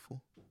used it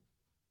for?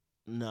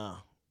 Nah.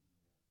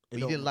 But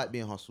you didn't like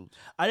being hustled?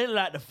 I didn't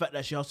like the fact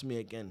that she hustled me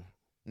again.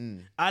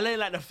 I didn't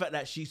like the fact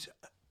that she's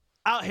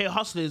out here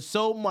hustling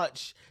so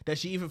much that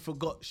she even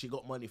forgot she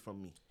got money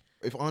from me.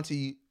 If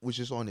auntie was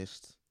just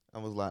honest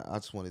and was like, I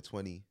just wanted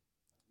 20.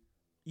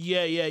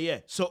 Yeah.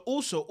 So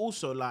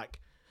also like,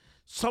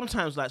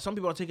 sometimes like some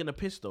people are taking a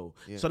piss though.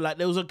 Yeah. So like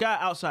there was a guy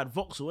outside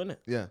Vauxhall, innit?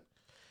 Yeah.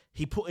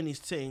 He put in his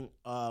thing,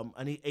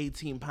 I need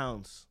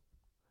 £18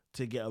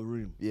 to get a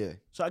room. Yeah.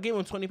 So I gave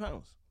him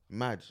 £20.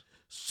 Mad.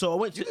 So I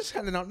went You're just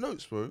handing out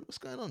notes, bro. What's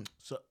going on?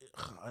 So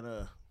I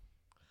know.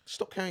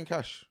 Stop carrying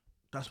cash.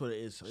 That's what it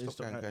is. Stop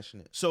carrying cash,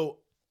 innit? So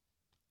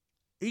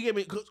he gave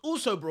me, cause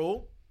also,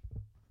 bro,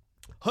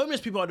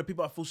 homeless people are the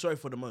people I feel sorry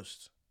for the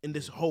most in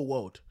this whole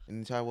world. In the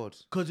entire world.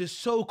 Because it's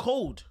so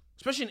cold,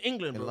 especially in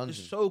England, bro. London.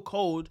 It's so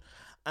cold,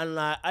 and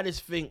like I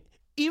just think,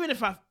 even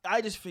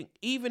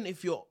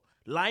if you're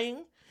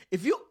lying,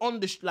 if you're on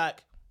the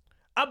like,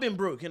 I've been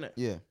broke, innit?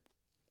 Yeah.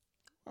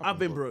 I've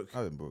been broke.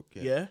 I've been broke.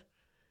 Yeah.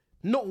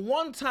 Not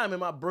one time in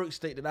my broke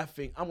state did I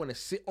think I'm gonna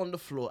sit on the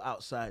floor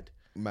outside.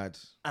 Mad.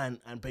 And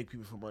beg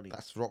people for money.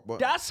 That's rock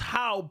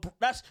bottom.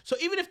 So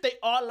even if they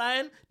are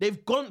lying,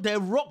 they're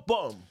rock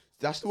bottom.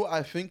 That's what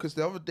I think, because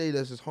the other day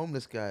there's this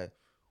homeless guy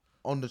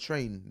on the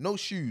train, no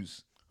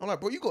shoes. I'm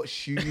like, bro, you got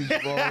shoes,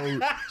 bro.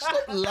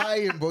 Stop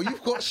lying, bro.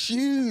 You've got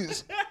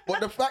shoes. But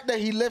the fact that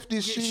he left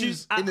his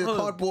shoes in his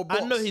cardboard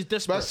box. I know he's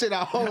desperate. I said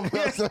at home. He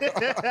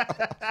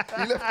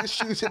left his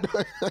shoes in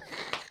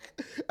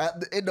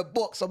the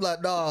box. I'm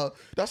like, nah,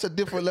 that's a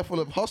different level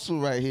of hustle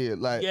right here.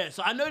 Like, yeah,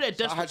 so I know they're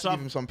desperate. I had to give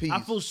him some peas.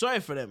 I feel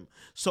sorry for them.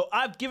 So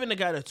I've given the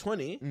guy the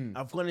 20.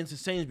 I've gone into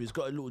Sainsbury's,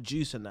 got a little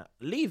juice and that.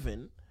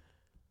 Leaving,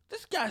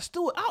 this guy's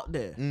still out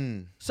there.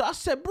 So I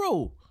said,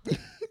 bro,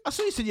 I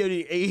saw you said you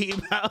only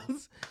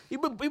 £18. He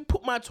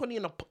put my 20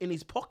 in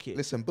his pocket.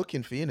 Listen,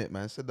 booking fee, innit,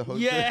 man? Said the whole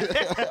Yeah.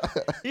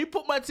 He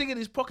put my thing in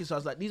his pocket. So I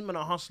was like, these men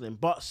are hustling,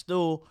 but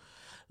still,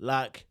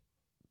 like,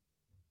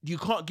 you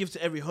can't give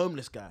to every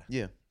homeless guy.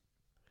 Yeah.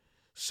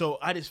 So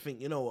I just think,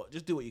 you know what,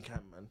 just do what you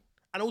can, man.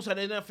 And also,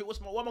 then I think, what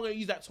am I going to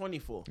use that 20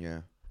 for?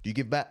 Yeah. Do you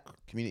give back,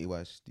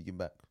 community-wise? Do you give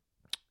back?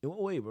 In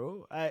what way,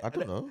 bro? I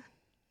don't know.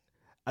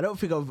 I don't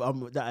think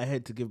I'm that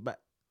ahead to give back.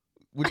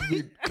 What do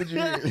you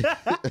mean?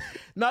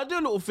 No, I do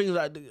little things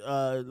like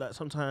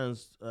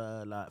sometimes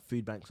like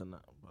food banks and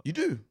that. But You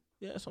do?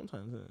 yeah,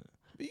 sometimes. Yeah.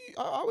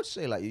 But I would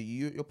say like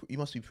you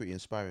must be pretty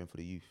inspiring for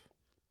the youth.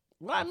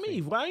 Why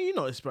me? Why are you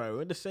not inspiring?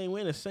 We're we're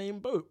in the same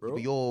boat, bro.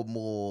 But you're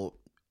more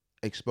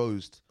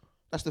exposed.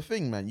 That's the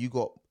thing, man. You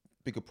got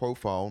bigger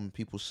profile and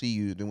people see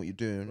you doing what you're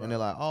doing, and they're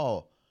like,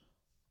 "Oh,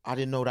 I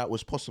didn't know that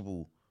was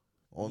possible."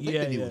 Or maybe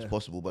they knew it was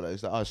possible, but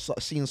it's like I've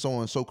seen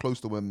someone so close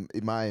to them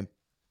in my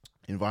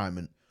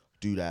environment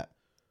do that.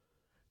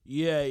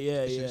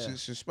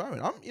 It's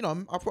inspiring.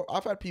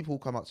 I've had people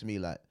come up to me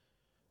like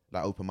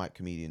open mic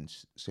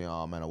comedians saying,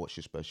 "Oh man, I watched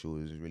your special.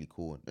 It was really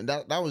cool." And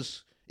that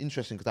was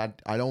interesting because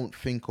I don't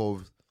think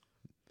of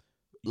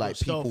like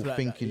yourself people like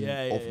thinking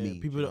of me.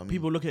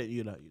 People look at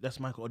you like that's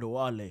Michael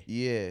Odewale.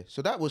 Yeah,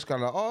 so that was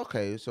kind of like, oh,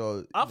 okay.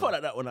 So I felt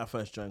like that when I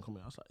first joined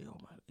comedy. I was like, yo,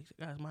 man, this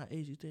guy's my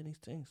age. He's doing these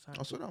things.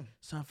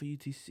 Sign for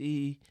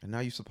UTC. And now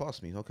you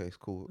surpassed me. Okay, it's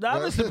cool.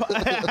 No,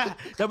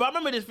 but I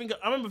remember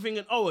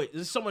thinking, oh wait,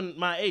 this is someone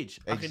my age.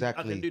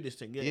 Exactly. I can do this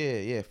thing.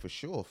 Yeah, for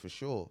sure.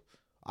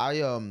 I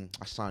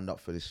signed up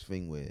for this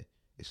thing where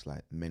it's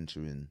like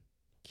mentoring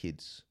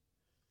kids.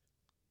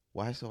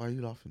 Why are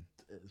you laughing?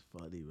 It's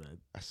funny, man.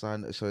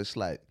 So it's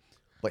like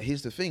But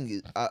here's the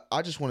thing: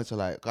 I just wanted to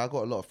I got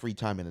a lot of free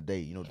time in the day,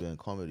 you know, doing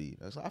comedy.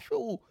 I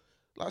feel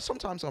like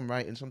sometimes I'm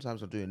writing,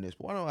 sometimes I'm doing this.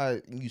 But why don't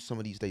I use some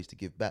of these days to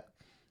give back?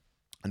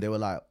 And they were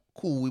like,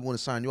 "Cool, we want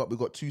to sign you up. We've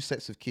got 2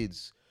 sets of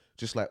kids,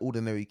 just like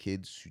ordinary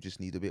kids who just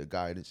need a bit of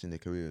guidance in their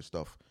career and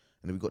stuff.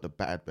 And then we got the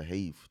bad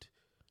behaved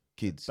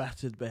kids.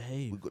 Battered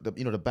behaved. We got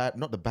the bad,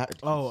 not the bad.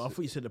 Oh, I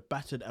thought you said the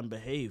battered and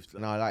behaved.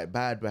 No, like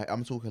bad.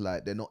 I'm talking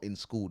like they're not in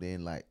school. They're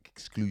in like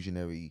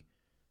exclusionary,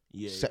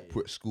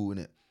 separate school,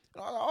 innit?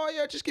 Oh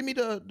yeah, just give me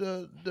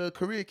the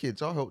career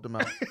kids. I'll help them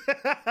out.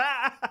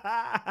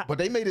 But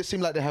they made it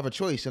seem like they have a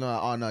choice, and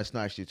oh no, it's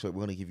not actually a choice. We're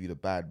gonna give you the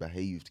bad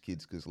behaved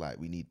kids because like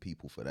we need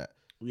people for that.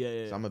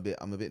 Yeah. So I'm a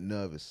bit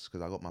nervous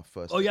because I got my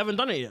first. Oh, you haven't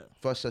done it yet?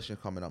 First session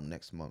coming up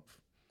next month.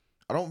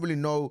 I don't really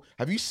know.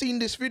 Have you seen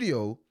this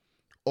video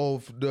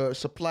of the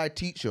supply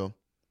teacher?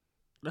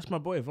 That's my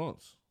boy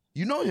Vance.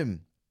 You know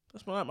him?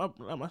 That's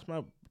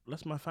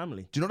my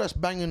family. Do you know that's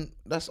banging?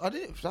 That's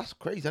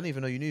crazy. I didn't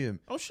even know you knew him.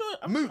 I'm sure.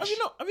 Mooch. Have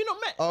you not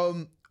met? I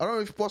don't know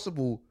if it's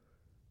possible.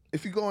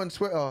 If you go on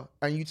Twitter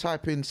and you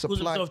type in Calls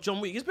supply, himself John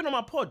Wick. He's been on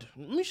my pod.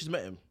 Mooch has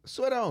met him.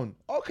 swear down.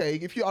 Okay,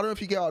 I don't know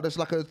if you get out. There's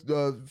like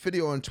a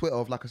video on Twitter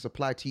of like a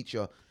supply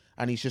teacher,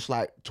 and he's just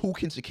like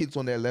talking to kids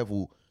on their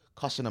level,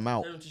 cussing them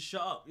out, Tell him to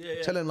shut up.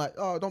 Yeah. telling like,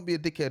 oh, don't be a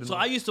dickhead. So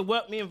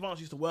me and Vance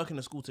used to work in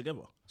the school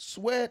together.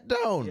 Swear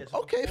down. Yeah,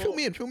 so Okay, before-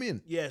 fill me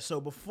in. Yeah, so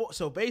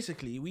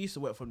basically we used to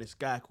work from this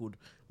guy called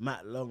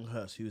Matt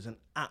Longhurst, who was an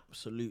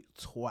absolute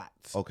twat.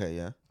 Okay,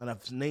 yeah. And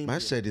I've named Man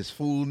him. said his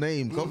full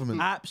name, government.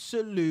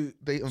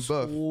 Absolute Date and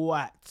birth.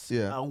 twat.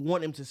 Yeah. I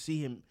want him to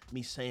see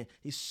me saying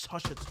he's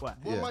such a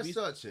twat. What am I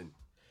searching?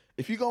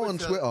 If you go on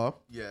Twitter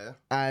Yeah.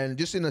 and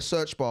just in the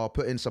search bar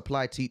put in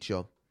supply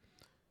teacher,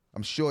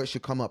 I'm sure it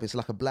should come up. It's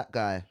like a black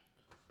guy.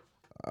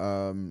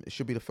 It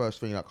should be the first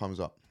thing that comes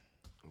up.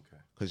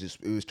 Okay. Because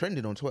it was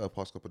trending on Twitter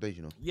past couple of days,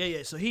 you know.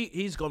 Yeah. So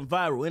he's gone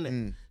viral, innit?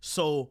 Mm.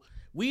 So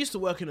we used to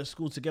work in a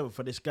school together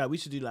for this guy. We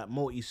used to do like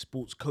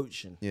multi-sports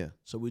coaching. Yeah.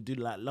 So we do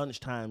like lunch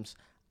times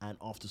and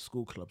after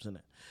school clubs,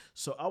 innit?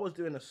 So I was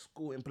doing a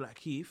school in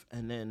Blackheath,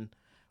 and then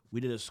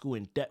we did a school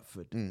in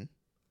Deptford.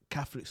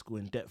 Catholic school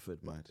in Deptford.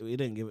 Right. They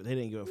didn't give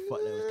a fuck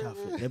that it was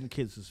Catholic. Them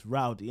kids was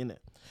rowdy, innit?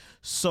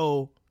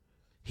 So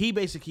he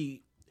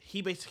basically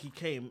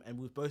came and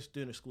we were both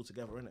doing a school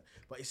together, innit?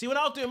 But you see, when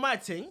I was doing my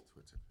thing,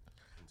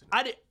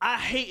 I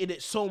hated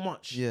it so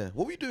much. Yeah.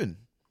 What were you doing?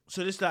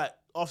 So this like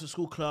after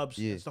school clubs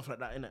Yeah. and stuff like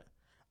that, innit?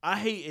 I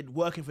hated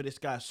working for this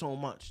guy so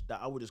much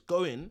that I would just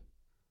go in,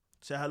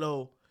 say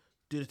hello,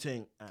 do the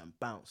thing, and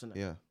bounce, innit?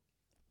 Yeah.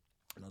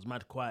 And I was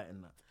mad quiet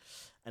in that.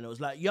 And it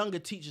was like younger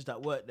teachers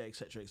that worked there,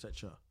 etc.,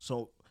 etc.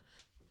 So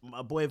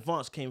my boy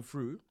Vance came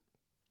through,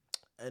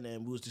 and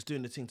then we was just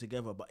doing the thing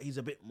together. But he's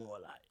a bit more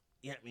like,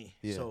 you get me?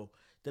 Yeah. So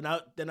then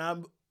I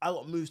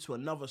got moved to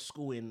another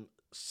school in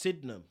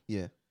Sydenham.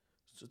 Yeah.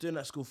 So doing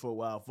that school for a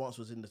while. Vance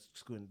was in the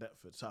school in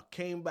Deptford. So I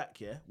came back,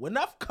 yeah. When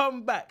I've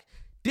come back,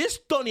 this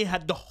Donny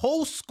had the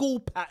whole school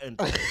pattern.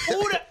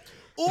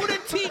 all the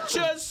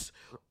teachers,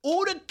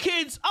 all the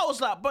kids. I was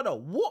like, brother,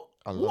 what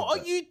are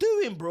you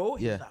doing, bro?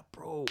 He's Yeah. like,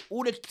 bro,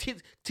 all the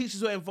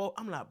teachers were involved.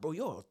 I'm like,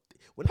 bro,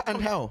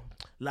 And how?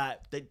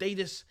 Like, they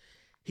just,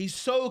 he's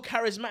so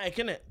charismatic,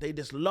 innit? They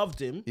just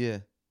loved him. Yeah.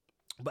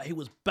 But he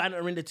was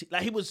bantering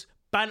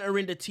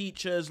the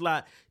teachers,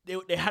 like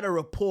they had a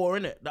rapport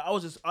in it. Like, I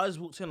was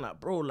walked in like,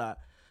 bro, like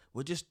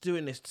we're just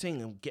doing this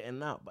thing and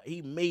getting out. But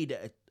he made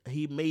it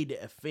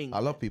a thing. I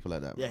love people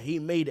like that. Yeah, he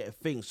made it a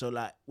thing. So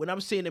like when I'm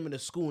seeing him in the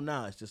school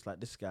now, it's just like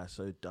this guy's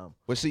so dumb.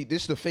 But see,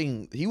 this is the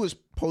thing. He was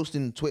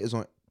posting Twitters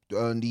on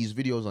these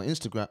videos on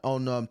Instagram,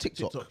 on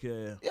TikTok.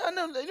 Yeah. Yeah,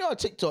 no, you know,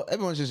 TikTok.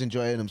 Everyone's just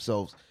enjoying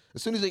themselves.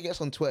 As soon as it gets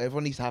on Twitter,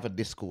 everyone needs to have a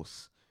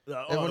discourse.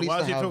 Everyone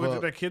why needs is he to have talking a-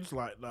 to their kids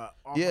like that?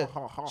 Yeah.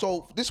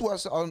 So this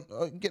was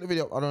get the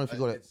video. I don't know if you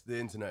got it. It's the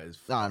internet is.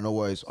 Nah, no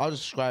worries. I'll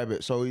just describe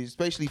it. So he's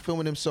basically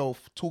filming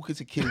himself talking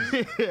to kids,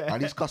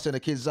 and he's cussing the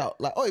kids out.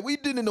 Like, "Oh, what you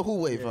doing in the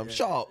hallway, fam?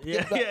 Shut up."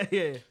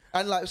 Yeah.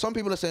 And like some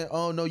people are saying,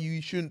 "Oh no, you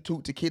shouldn't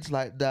talk to kids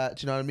like that."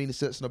 Do you know what I mean? It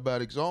sets a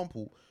bad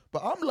example.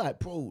 But I'm like,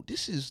 bro,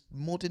 this is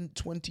modern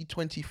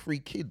 2023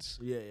 kids.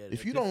 Yeah, If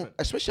they're you don't, different.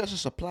 especially as a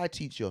supply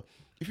teacher,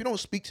 if you don't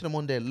speak to them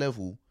on their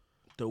level,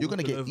 you're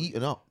gonna get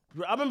eaten up.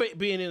 I remember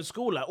being in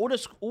school, like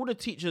all the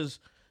teachers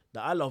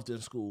that I loved in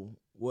school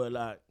were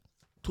like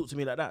talk to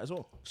me like that as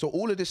well. So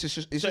all of this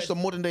is just a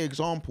modern day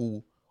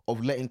example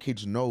of letting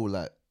kids know,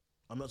 like,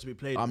 I'm not to be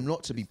played. I'm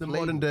not to be The played.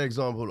 modern day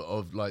example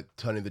of like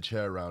turning the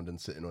chair around and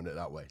sitting on it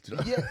that way. Do you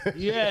know? Yeah,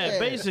 Yeah,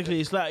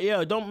 basically, it's like,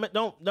 yeah, don't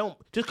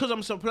just because I'm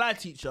a supply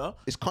teacher.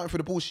 It's cutting for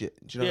the bullshit.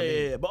 Do you know Yeah, what I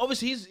mean? yeah. But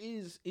obviously,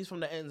 he's from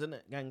the ends, isn't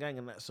it? Gang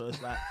and that. So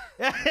it's like,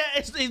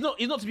 he's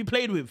not to be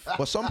played with.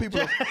 But some people,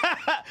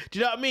 Do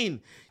you know what I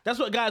mean? That's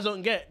what guys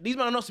don't get. These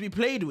men are not to be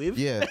played with.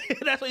 Yeah.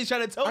 That's what he's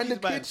trying to tell and you.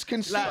 the kids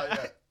can see.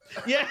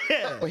 Yeah.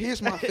 But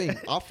here's my thing.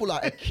 I feel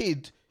like a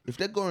kid, if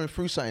they're going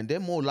through something, they're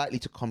more likely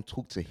to come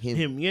talk to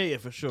him. Yeah,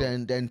 for sure.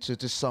 Than to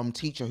just some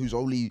teacher who's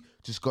only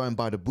just going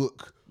by the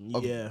book.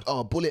 Of, Yeah.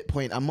 Bullet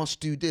point. I must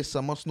do this.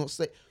 I must not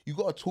say. You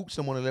got to talk to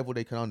them on a level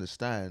they can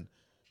understand.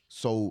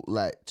 So,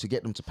 like, to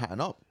get them to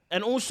pattern up.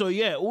 And also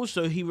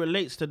he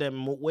relates to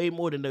them way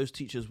more than those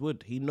teachers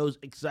would. He knows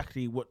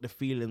exactly what the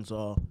feelings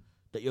are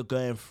that you're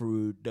going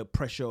through, the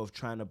pressure of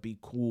trying to be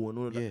cool and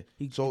all of that.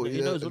 He knows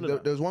all of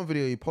that. There was one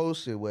video he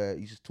posted where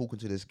he's just talking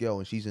to this girl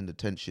and she's in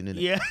detention,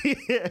 innit?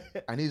 Yeah.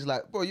 And he's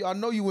like, bro, I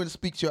know you wouldn't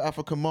speak to your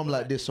African mum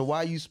like this, so why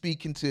are you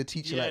speaking to a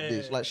teacher like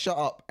this? Like, shut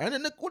up. And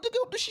then what the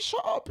girl, does she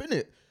shut up,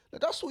 innit?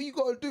 Like, that's what you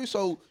got to do.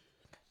 So,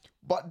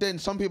 but then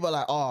some people are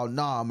like, oh,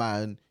 nah,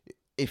 man.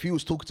 If he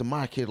was talking to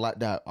my kid like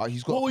that,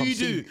 he's got. What would you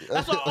do?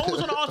 That's what I always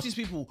want to ask these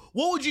people.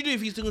 What would you do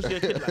if he's talking to your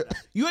kid like that?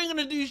 You ain't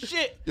gonna do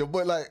shit. Yeah,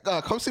 but like,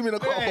 come see me in the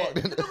car park.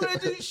 Then. You're not gonna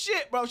do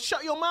shit, bro.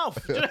 Shut your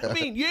mouth. Do you know what I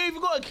mean? You ain't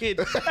even got a kid.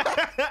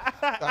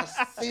 That's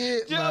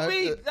it. Do you know what I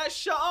mean? Like,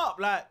 shut up.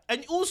 Like,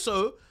 and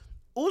also,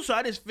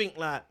 I just think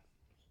like,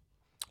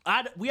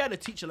 we had a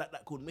teacher like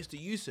that called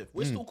Mr. Yusuf.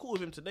 We're still cool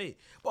with him today.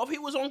 But if he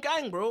was on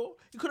gang, bro,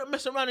 you couldn't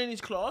mess around in his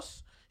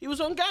class. He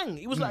was on gang.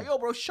 He was like, yo,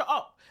 bro, shut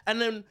up. And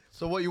then...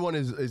 So what you want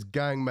is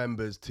gang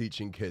members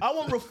teaching kids? I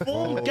want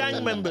reformed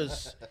gang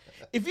members.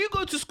 If you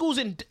go to schools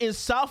in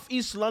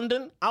Southeast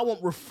London, I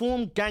want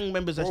reformed gang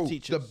members as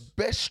teachers. The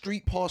best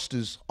street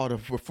pastors are the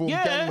reformed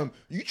gang members.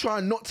 You try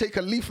and not take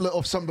a leaflet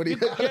off somebody.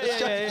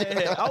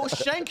 Yeah. I will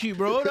shank you,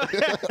 bro.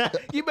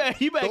 You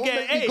better Don't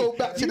get make me A. go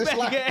back to this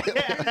life.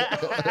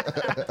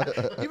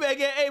 You better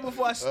get A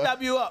before I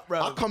stab you up,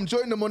 bro. I come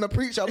join them on the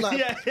preach. I'm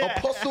like,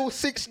 Apostle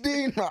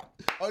 16. I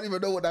don't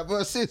even know what that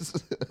verse is.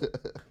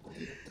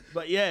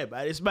 But yeah,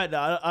 man, it's mad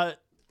that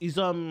he's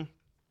doing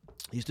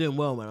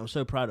well, man. I'm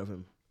so proud of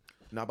him.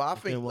 No, but I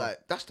think like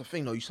that's the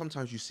thing though.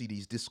 Sometimes you see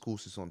these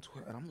discourses on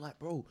Twitter, and I'm like,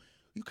 bro,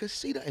 you can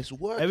see that it's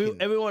working.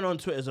 Everyone on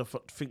Twitter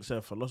thinks they're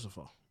a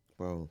philosopher,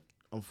 bro.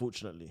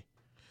 Unfortunately,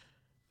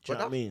 do you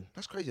know what I mean?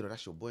 That's crazy though.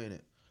 That's your boy,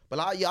 innit? But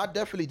like, I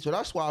definitely. So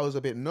that's why I was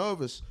a bit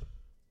nervous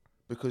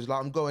because like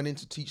I'm going in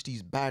to teach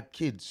these bad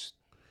kids,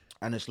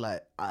 and it's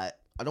like I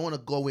don't want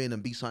to go in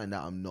and be something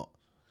that I'm not.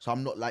 So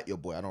I'm not like your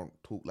boy. I don't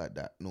talk like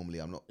that normally.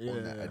 I'm not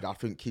on that. And I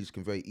think kids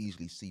can very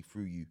easily see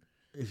through you.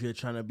 If you're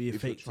trying to be a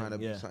fake, if you're trying to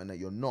be something that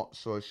you're not.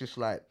 So it's just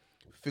like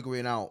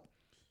figuring out.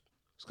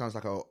 It's kind of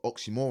like an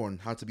oxymoron.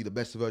 How to be the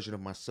best version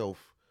of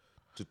myself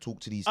to talk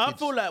to these kids. I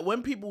feel like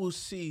when people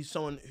see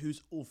someone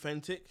who's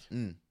authentic,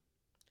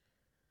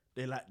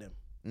 they like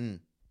them.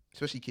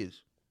 Especially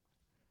kids.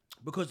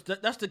 Because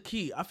that's the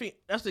key. I think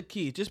that's the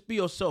key. Just be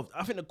yourself.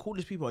 I think the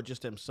coolest people are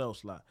just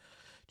themselves. Like,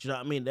 do you know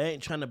what I mean? They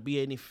ain't trying to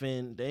be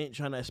anything. They ain't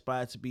trying to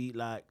aspire to be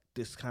like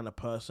this kind of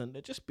person.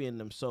 They're just being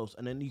themselves.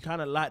 And then you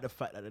kind of like the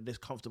fact that they're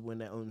just comfortable in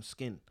their own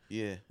skin.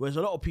 Yeah. Whereas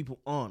a lot of people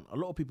aren't. A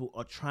lot of people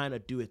are trying to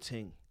do a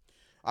thing.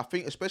 I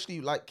think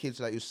especially like kids,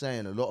 like you're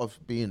saying, a lot of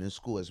being in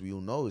school, as we all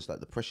know, is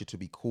like the pressure to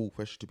be cool,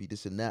 pressure to be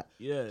this and that.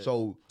 Yeah.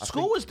 So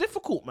school was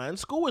difficult, man.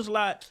 School was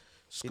like...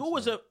 School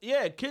was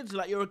kids,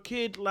 like you're a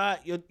kid, like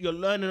you're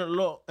learning a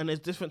lot and there's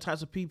different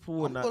types of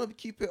people. I'm gonna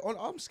keep it on.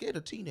 I'm scared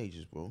of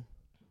teenagers, bro.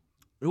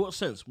 In what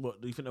sense? What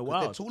do you think they're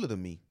wild? They're taller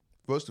than me.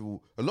 First of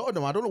all, a lot of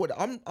them, I don't know what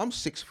I'm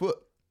 6 foot,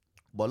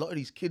 but a lot of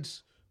these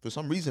kids, for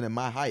some reason, in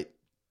my height,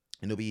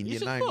 and they'll be in year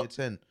 9, year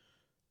 10.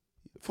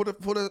 For the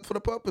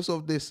purpose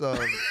of this for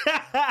this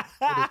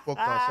podcast,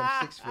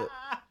 I'm 6 foot.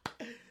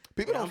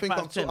 People don't think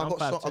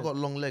I got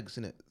long legs,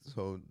 innit?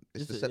 So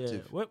it's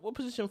deceptive. Yeah. What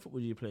position of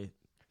football do you play?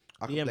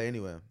 I can play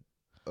anywhere.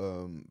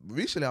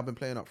 Recently I've been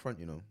playing up front,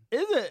 you know.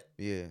 Is it?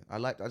 Yeah,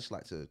 I just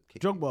like to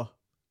kick. Drogba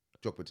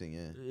thing,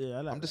 yeah. Yeah,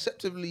 I like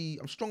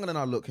I'm stronger than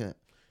I look here.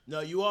 No,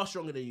 you are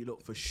stronger than you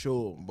look for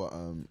sure. But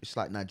it's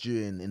like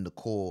Nigerian in the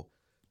core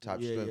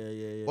type strength.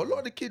 Yeah. But a lot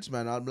of the kids,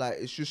 man, I'm like,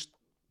 it's just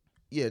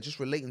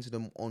relating to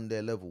them on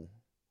their level.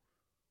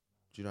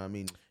 Do you know what I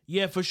mean?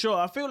 Yeah, for sure.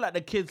 I feel like the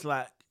kids,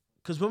 like,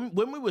 because when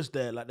we was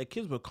there, like, the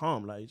kids were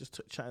calm. Like, you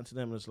just chatting to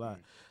them as, like,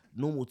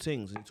 normal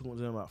things. And you talking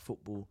to them about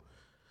football.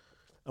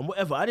 And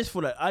whatever, I just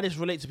feel like I just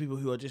relate to people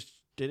who are just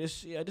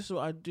this is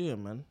what I do,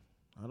 man.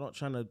 I'm not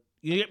trying to.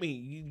 You get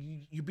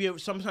me? You be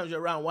sometimes you're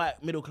around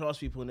white middle class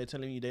people and they're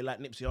telling you they like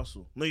Nipsey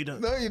Hussle. No, you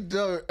don't. No, you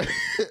don't.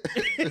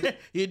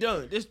 You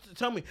don't. Just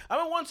tell me. I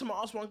remember one time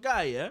I asked one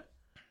guy,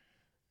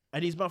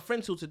 and he's my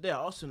friend till today.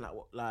 I asked him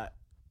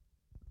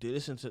do you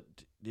listen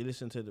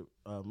to the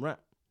rap?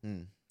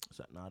 He's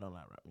like, no, I don't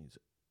like rap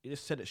music. He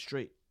just said it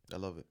straight. I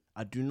love it.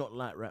 I do not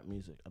like rap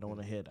music. I don't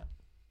want to hear that.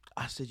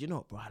 I said, you know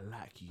what, bro, I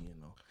like you,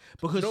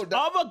 Because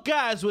other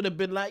guys would have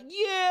been like,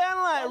 yeah,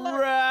 I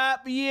like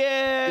rap,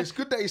 yeah. It's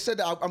good that he said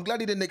that. I'm glad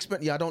he didn't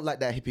expect, I don't like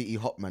that hippie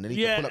hop, man. And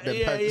he can pull up them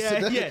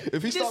pants.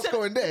 If he starts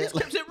going there. He just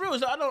kept it real,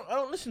 so I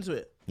don't listen to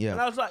it. Yeah. And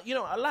I was like,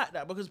 I like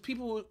that because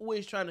people were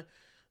always trying to,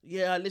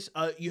 I listen,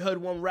 you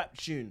heard one rap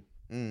tune.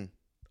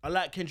 I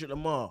like Kendrick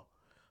Lamar.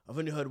 I've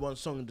only heard one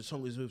song, and the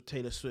song is with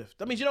Taylor Swift.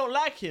 That means you don't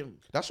like him.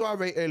 That's why I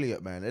rate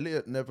Elliot, man.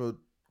 Elliot never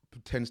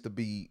pretends to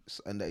be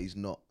something that he's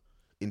not.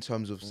 In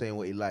terms of saying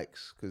what he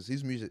likes, because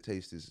his music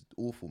taste is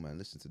awful, man.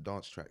 Listen to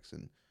dance tracks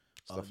and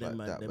stuff like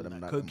that. But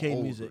that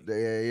cocaine music.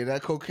 Yeah,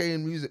 that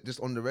cocaine music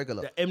just on the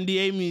regular. The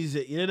MDA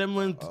music, you know them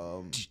ones.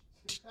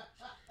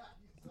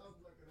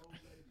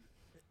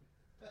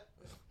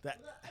 That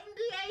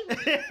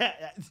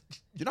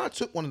MDA. I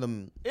took one of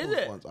them. Is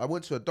it? Ones. I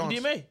went to a dance.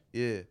 MDMA?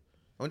 Yeah,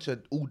 I went to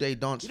an all-day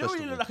dance You don't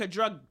festival. really look like a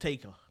drug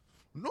taker.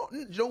 No,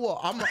 you know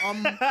what?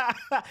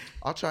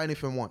 I'll try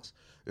anything once.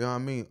 You know what I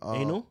mean?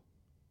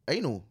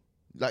 Anal.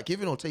 Like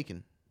giving or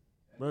taking.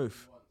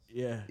 Both.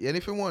 Yeah.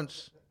 Anything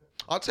once.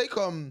 I'll take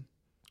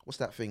what's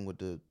that thing with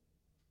the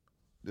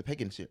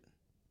pegging shit?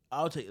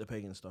 I'll take the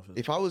pagan stuff.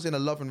 If I was in a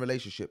loving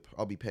relationship,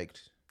 I'll be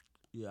pegged.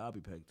 Yeah, I'll be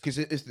pegged. Because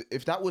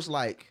if that was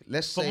like,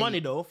 let's say... For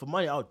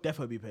money, I'll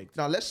definitely be pegged.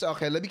 Now, let's say,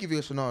 okay, let me give you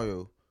a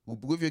scenario.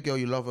 With your girl,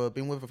 you love her,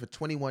 been with her for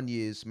 21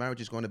 years,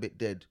 marriage is going a bit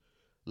dead.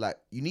 Like,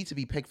 you need to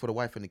be pegged for the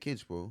wife and the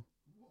kids, bro.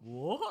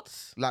 What?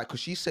 Like, because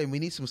she's saying we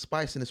need some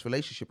spice in this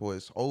relationship or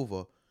it's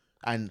over.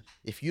 And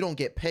if you don't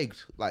get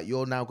pegged, like,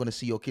 you're now going to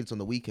see your kids on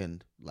the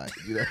weekend. Like,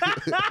 you know...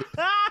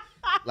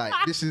 like,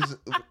 this is...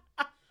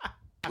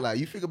 Like,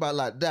 you think about it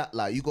like that,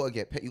 like, you got to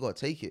get pegged, you got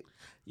to take it.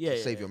 Yeah,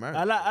 save your marriage.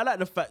 I like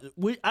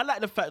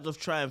the fact of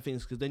trying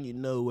things because then you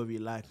know whether you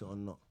like it or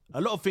not.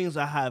 A lot of things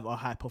I have are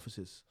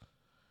hypotheses.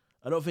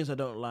 A lot of things I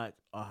don't like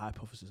are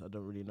hypotheses. I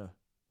don't really know.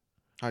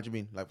 How do you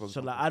mean? Like,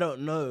 so like I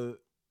don't know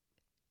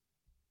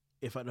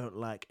if I don't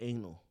like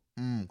anal.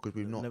 Because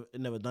we've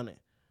never done it.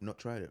 Not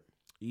tried it.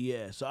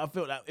 Yeah, so I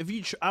feel like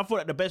I feel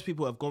like the best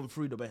people have gone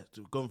through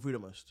the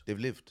most. They've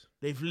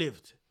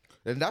lived.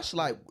 And that's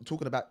like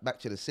talking about back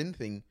to the sin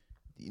thing.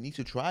 You need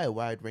to try a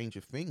wide range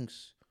of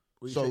things.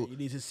 So you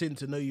need to sin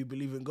to know you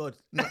believe in God.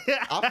 No,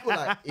 I feel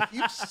like if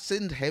you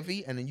sinned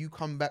heavy and then you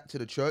come back to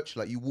the church,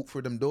 like you walk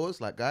through them doors,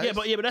 like guys. Yeah,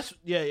 but that's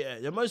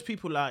most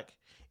people like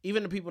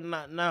even the people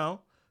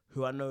now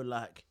who I know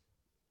like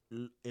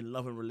in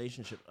loving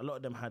relationship, a lot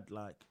of them had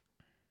like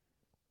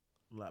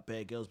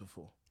bare girls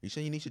before. You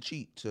saying you need to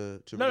cheat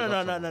to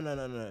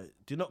No.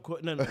 Do not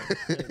quote. No.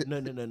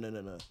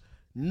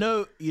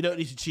 No, you don't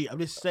need to cheat. I'm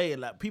just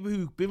saying, like, people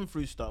who've been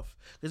through stuff,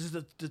 this is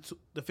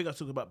the thing I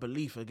talk about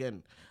belief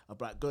again,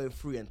 about going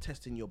through and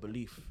testing your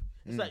belief.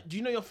 It's like, do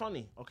you know you're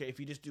funny? Okay,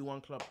 if you just do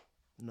one club.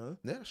 No.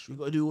 Yeah, that's true. You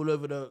got to do all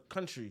over the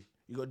country.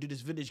 You got to do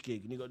this village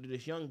gig, and you got to do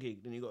this young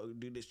gig, then you got to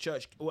do this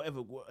church,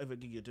 whatever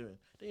gig you're doing.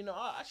 Then you know,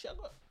 I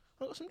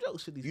got some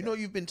jokes for these guys. You know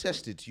you've been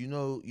tested. You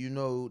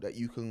know that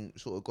you can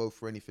sort of go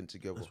for anything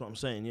together. That's what I'm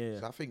saying, yeah.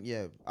 So I think,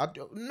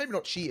 maybe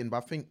not cheating, but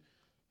I think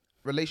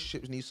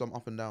relationships need some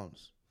up and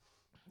downs.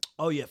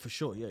 Oh yeah, for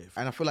sure, yeah.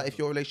 And I feel like if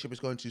your relationship is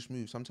going too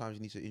smooth, sometimes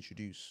you need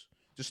to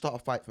just start a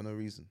fight for no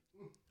reason.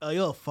 Oh,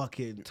 you're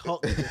fucking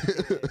toxic.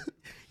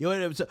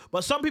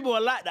 But some people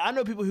are like that. I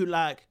know people who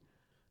like.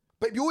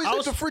 But you always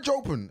leave the fridge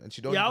open, and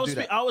she don't. Yeah,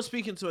 I was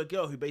speaking to a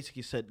girl who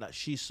basically said like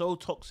she's so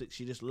toxic.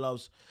 She just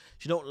loves.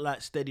 She don't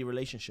like steady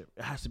relationship.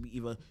 It has to be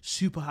either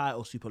super high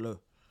or super low.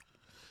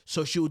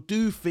 So she'll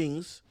do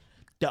things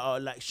that are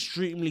like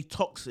extremely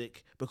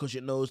toxic because she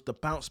knows the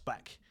bounce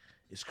back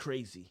is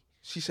crazy.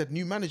 She said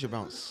new manager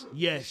bounce.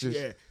 Yes,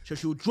 yeah. So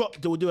she'll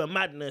do a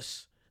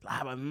madness, like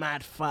have a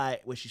mad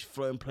fight where she's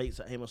throwing plates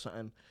at him or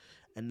something,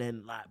 and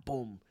then like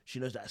boom, she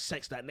knows that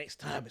sex that next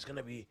time is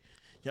gonna be, you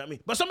know what I mean?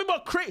 But some people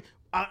are crazy.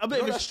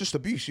 That's just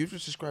abuse. You've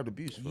just described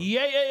abuse. Bro.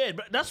 Yeah.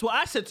 But that's what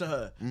I said to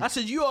her. I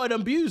said you are an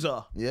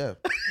abuser. Yeah.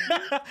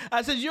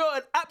 I said you're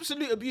an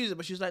absolute abuser.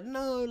 But she was like,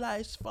 no,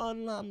 like it's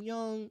fun. Like, I'm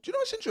young. Do you know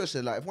what's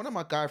interesting? Like if one of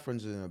my guy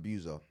friends is an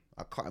abuser,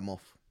 I cut him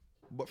off.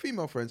 But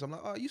female friends, I'm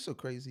like, oh, you so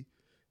crazy.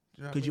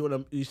 Because you still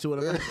want to you still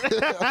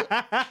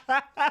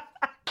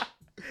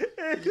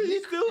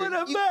want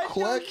to match.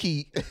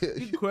 Quirky.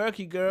 You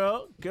quirky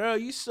girl. Girl,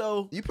 you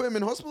so. You put him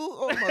in hospital?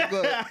 Oh my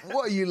God.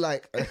 What are you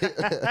like?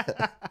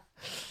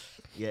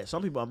 Yeah,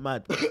 some people are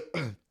mad.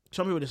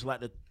 Some people just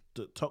like the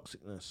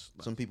toxicness.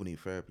 Some people need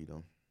therapy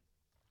though.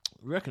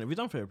 You reckon? Have you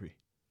done therapy?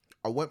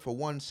 I went for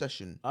one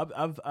session. I've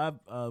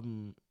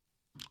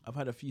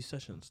had a few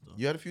sessions though.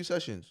 You had a few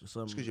sessions? It's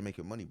because you're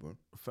making money, bro.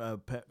 I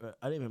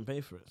didn't even pay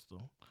for it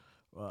still.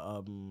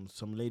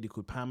 Some lady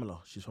called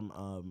Pamela. She's from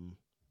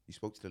You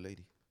spoke to the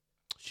lady.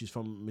 She's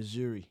from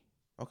Missouri.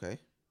 Okay.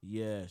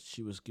 Yeah,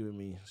 she was giving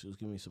me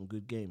some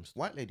good games.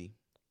 White lady?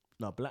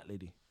 No, black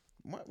lady.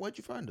 Where'd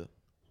you find her?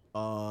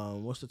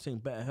 What's the thing?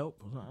 Better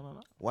Help or something like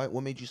that.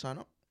 What made you sign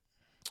up?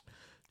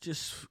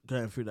 Just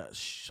going through that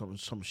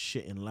some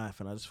shit in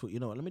life, and I just thought, you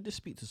know what? Let me just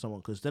speak to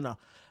someone, because then I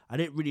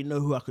didn't really know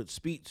who I could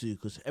speak to,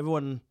 because I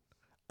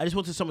just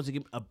wanted someone to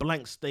give a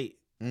blank slate.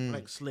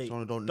 Blank slate.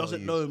 Someone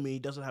doesn't know me,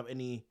 doesn't have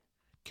any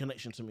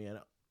connection to me, and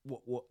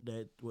what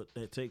their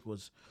take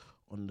was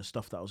on the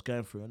stuff that I was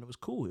going through, and it was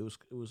cool.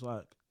 It was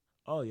like,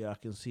 oh yeah, I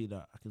can see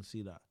that. Do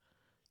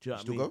you know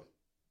what I mean? Go?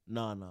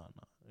 No.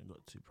 It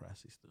got too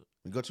pricey still.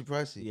 It got too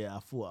pricey? Yeah, I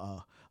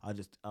thought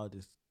I'll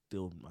just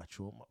deal with my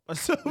trauma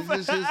myself.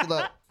 This is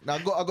like, I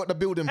got the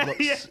building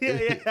blocks.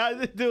 yeah. I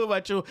just deal with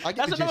my trauma.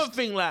 That's another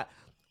thing. Like,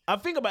 I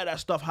think about that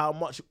stuff. How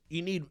much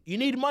you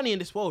need money in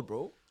this world,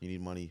 bro. You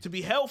need money to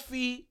be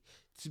healthy.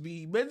 To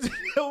be mentally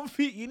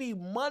healthy, you need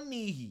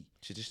money.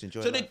 To just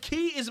enjoy. So the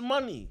key is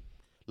money.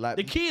 Like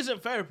the key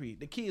isn't therapy.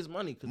 The key is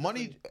money.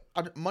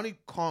 Money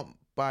can't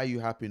buy you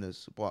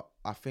happiness, but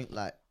I think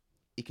like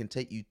it can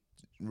take you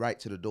right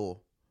to the door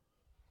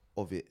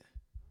of it.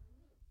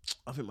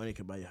 I think money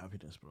can buy you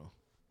happiness, bro.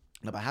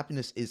 No, but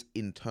happiness is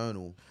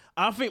internal.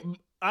 I think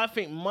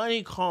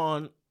money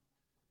can't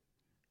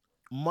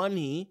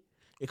money,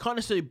 it can't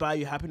necessarily buy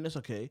you happiness,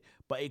 okay,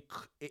 but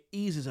it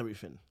eases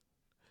everything.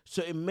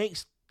 So it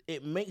makes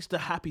the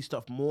happy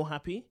stuff more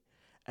happy,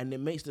 and it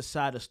makes the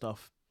sadder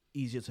stuff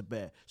easier to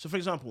bear. So, for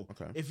example,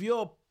 if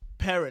your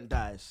parent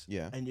dies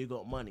and you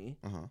got money,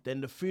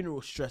 then the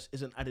funeral stress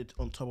isn't added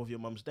on top of your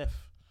mum's death.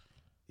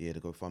 Yeah, the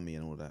GoFundMe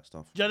and all that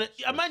stuff.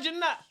 Imagine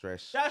that.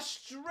 Stress. That's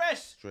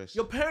stress.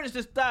 Your parents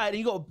just died and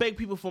you got to beg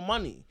people for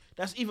money.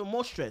 That's even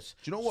more stress.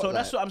 Do you know what? So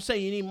that's what I'm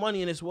saying. You need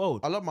money in this world.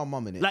 I love my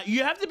mum in it. Like,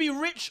 you have to be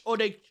rich or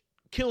they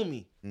kill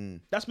me.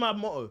 That's my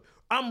motto.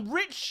 I'm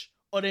rich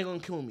or they're gonna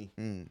kill me.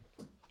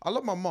 I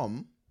love my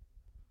mum,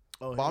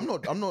 but I'm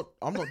not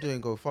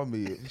doing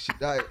GoFundMe. She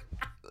died.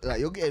 Like,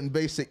 you're getting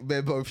basic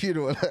bare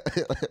funeral.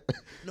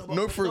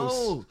 No frills.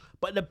 No,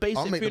 but the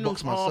basic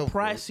funerals are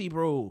pricey,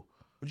 bro.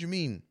 What do you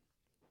mean?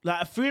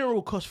 Like, a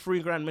funeral costs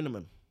 $3,000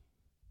 minimum.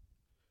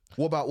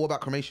 What about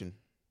cremation?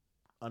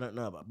 I don't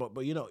know about,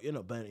 but you're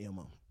not burning your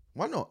mum.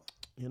 Why not?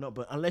 You're not,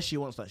 unless she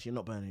wants that. You're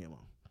not burning your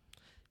mum.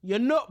 You're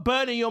not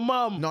burning your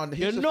mum. No,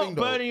 you're not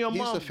burning your mum.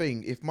 Here's the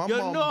thing: if my you're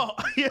mum,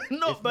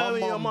 not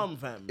burning your mum,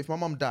 fam. If my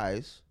mum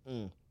dies,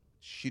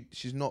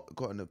 she's not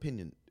got an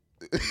opinion.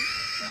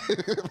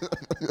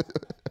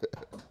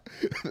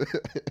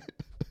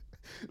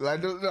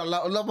 Like, I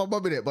love my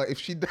mum in it, but if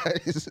she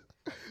dies,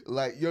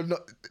 like, you're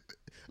not,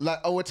 like,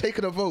 oh, we're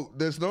taking a vote.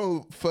 There's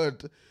no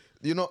third.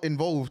 You're not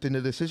involved in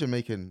the decision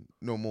making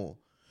no more.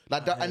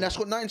 Like that, and that's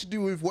got nothing to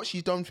do with what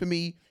she's done for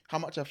me, how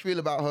much I feel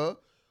about her.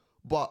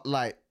 But,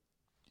 like,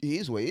 it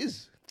is what it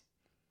is.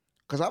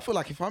 Because I feel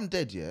like if I'm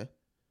dead,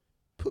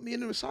 put me in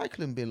the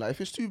recycling bin. Like,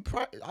 if it's too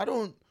I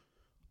don't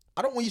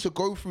want you to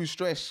go through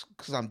stress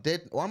because I'm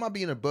dead. Why am I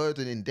being a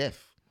burden in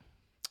death?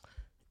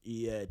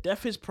 Yeah,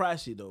 death is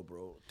pricey though,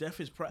 bro. Death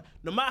is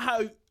no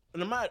matter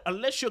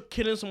unless you're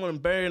killing someone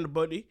and burying the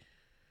body,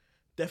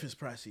 death is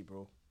pricey,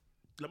 bro.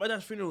 Like, my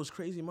dad's funeral was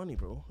crazy money,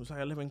 bro. It was like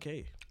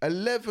 11K.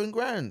 11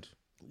 grand.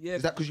 Yeah.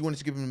 Is that because you wanted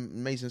to give him an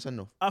amazing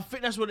send-off? I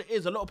think that's what it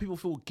is. A lot of people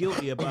feel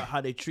guilty about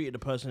how they treated the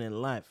person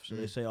in life. So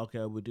they say, okay,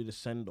 we'll do the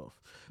send-off.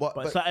 But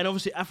it's like, and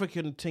obviously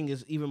African thing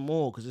is even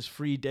more because it's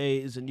 3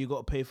 days and you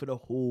got to pay for the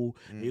hall,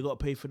 and you got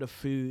to pay for the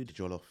food.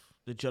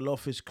 The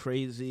jollof is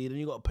crazy. Then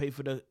you got to pay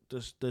for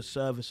the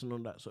service and all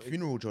that. So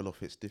funeral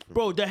jollof, it's different.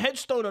 Bro, the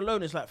headstone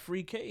alone is like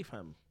 3K,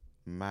 fam.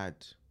 Mad.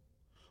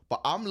 But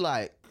I'm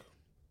like...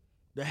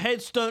 The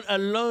headstone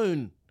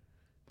alone.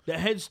 The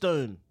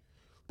headstone.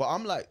 But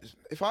I'm like,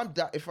 if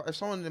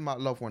someone in my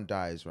loved one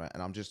dies, right,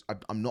 and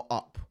I'm not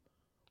up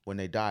when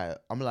they die,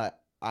 I'm like,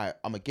 I'm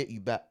gonna get you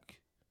back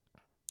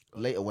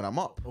later when I'm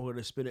up. I'm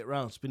gonna spin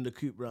the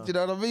coupe round. Do you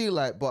know what I mean?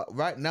 Like, but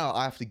right now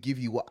I have to give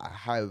you what I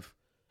have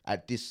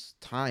at this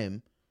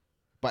time.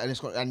 But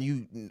and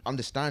you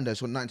understand that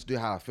it's got nothing to do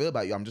with how I feel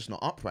about you. I'm just not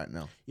up right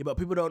now. Yeah, but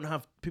people don't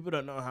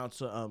know how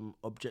to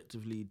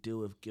objectively deal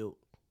with guilt.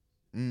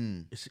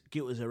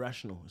 Guilt is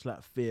irrational. It's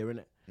like fear,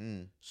 innit?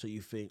 So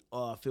you think,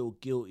 I feel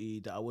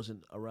guilty that I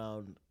wasn't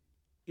around.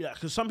 Yeah,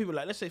 because some people,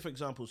 like, let's say, for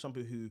example, some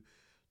people who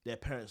their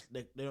parents,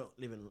 they don't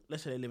live in,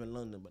 let's say they live in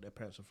London, but their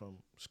parents are from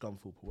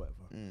Scunthorpe or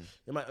whatever.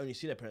 They might only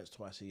see their parents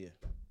twice a year.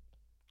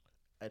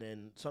 And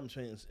then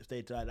sometimes if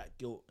they die, that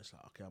guilt, it's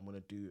like, okay, I'm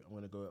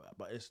gonna go.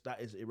 But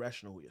that is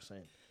irrational what you're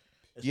saying.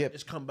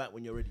 It's come back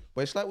when you're ready.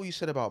 But it's like what you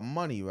said about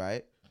money,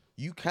 right?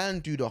 You can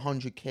do the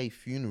 100K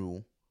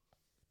funeral.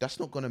 That's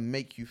not gonna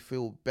make you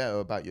feel better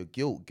about your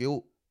guilt.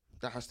 Guilt,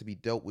 that has to be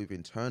dealt with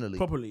internally.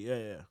 Properly,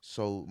 yeah.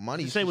 So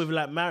money. It's the same with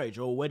like marriage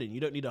or a wedding. You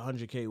don't need a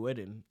 100K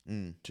wedding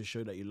to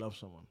show that you love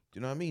someone. Do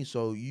you know what I mean?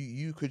 So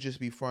you could just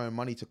be throwing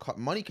money to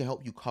money can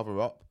help you cover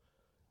up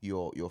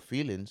your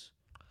feelings,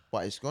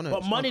 but it's gonna.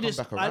 But money,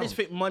 I just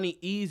think money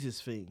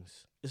eases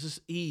things. It's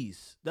just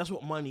ease. That's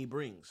what money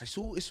brings. It's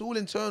all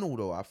internal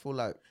though. I feel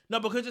like no,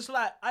 because it's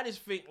like I just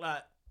think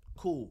like,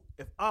 cool.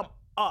 If I'm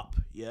up,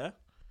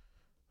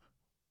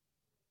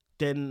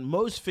 then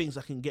most things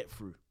I can get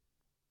through.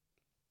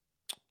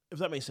 If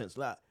that makes sense.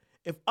 Like,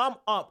 if I'm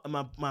up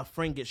and my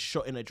friend gets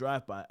shot in a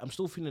drive-by, I'm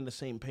still feeling the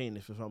same pain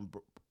if I'm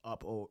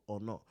up or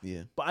not.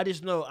 Yeah. But I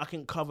just know I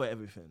can cover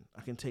everything.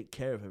 I can take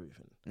care of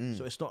everything.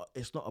 So it's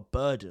not a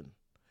burden.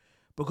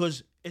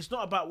 Because it's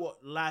not about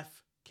what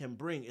life can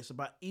bring. It's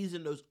about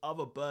easing those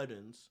other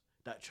burdens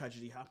that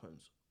tragedy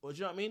happens. Or do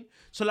you know what I mean?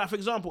 So, like, for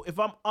example, if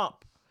I'm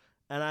up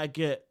and I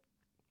get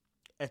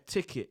a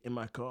ticket in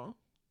my car,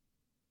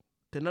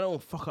 then I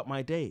don't fuck up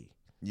my day.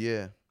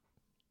 Yeah.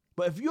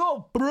 But if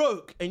you're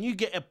broke and you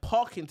get a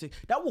parking ticket,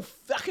 that will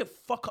fucking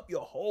fuck up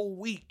your whole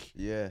week.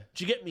 Yeah.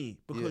 Do you get me?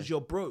 Because you're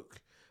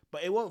broke.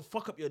 But it won't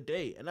fuck up your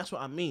day. And that's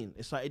what I mean.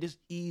 It's like, it just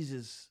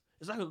eases.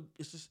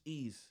 It's just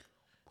ease.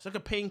 It's like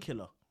a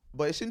painkiller.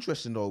 But it's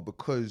interesting though,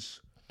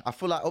 because I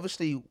feel like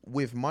obviously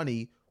with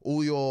money,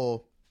 all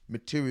your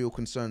material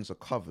concerns are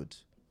covered,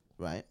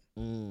 right?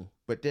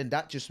 But then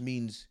that just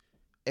means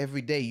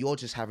every day you're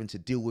just having to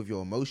deal with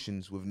your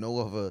emotions with no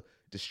other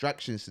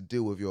distractions to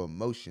deal with your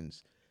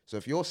emotions. So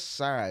if you're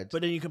sad,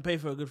 but then you can pay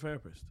for a good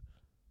therapist.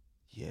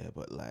 Yeah,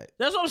 but like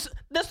that's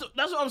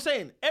what I'm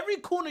saying. Every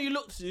corner you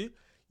look to,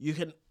 you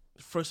can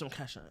throw some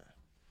cash at it.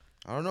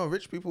 I don't know.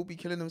 Rich people be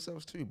killing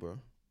themselves too, bro.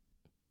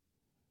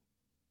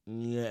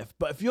 Yeah,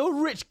 but if you're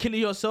rich killing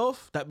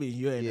yourself, that means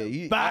you're in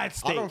a bad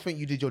state. I don't think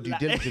you did your due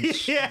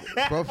diligence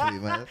properly,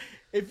 man.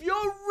 If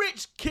you're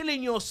rich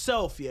killing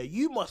yourself,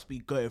 you must be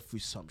going through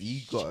some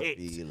shit.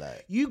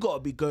 You gotta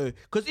be going,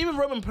 because even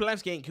Roman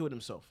Polanski ain't killed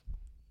himself.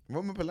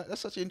 Roman Polanski,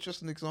 that's such an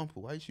interesting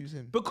example. Why you choose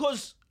him?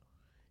 Because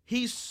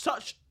he's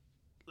such,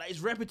 like,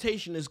 his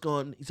reputation is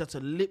gone. He's such a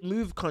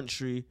lit-move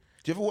country.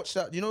 Do you ever watch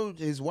that? You know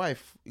his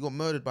wife, he got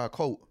murdered by a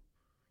cult.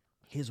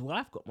 His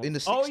wife got murdered? In the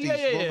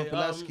 60s, Roman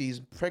Polanski's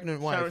pregnant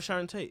wife.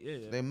 Sharon Tate,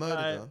 yeah. They murdered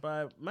her.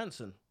 By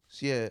Manson.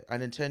 Yeah,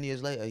 and then 10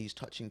 years later, he's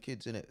touching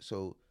kids, innit?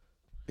 So,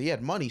 but he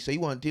had money, so he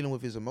wasn't dealing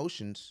with his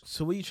emotions.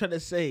 So what are you trying to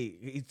say?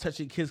 He's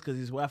touching kids because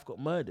his wife got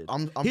murdered?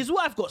 His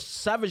wife got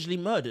savagely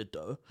murdered,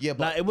 though. Yeah,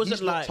 but like, it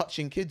wasn't he's not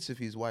touching kids if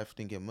his wife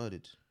didn't get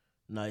murdered.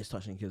 No, he's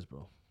touching kids,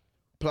 bro.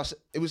 Plus,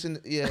 it was in,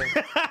 he's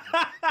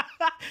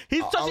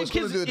touching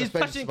kids. He's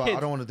touching kids.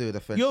 I don't want to do a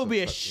defense. You'll be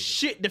a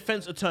shit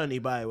defense attorney,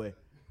 by the way.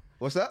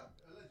 What's that?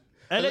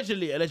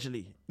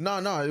 Allegedly.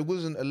 No, it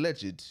wasn't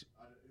alleged.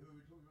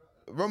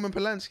 Roman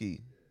Polanski.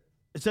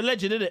 It's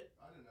alleged, isn't it?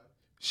 I don't know.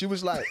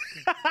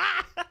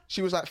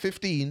 She was like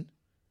 15,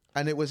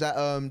 and it was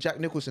at Jack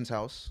Nicholson's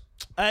house.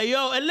 Hey,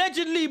 yo,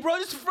 allegedly, bro.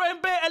 This is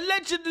throwing bait.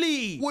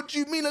 Allegedly. What do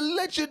you mean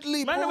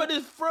allegedly, bro? Man,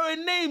 just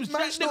throwing names.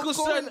 Jack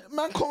Nicholson.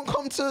 Man can't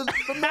come to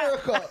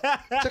America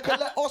to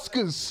collect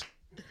Oscars.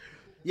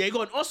 Yeah, he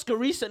got an Oscar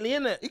recently,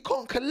 innit? He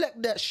can't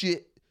collect that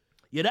shit.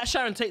 Yeah, that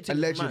Sharon Tate thing.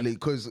 Allegedly,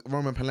 because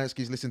Roman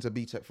Polanski's listening to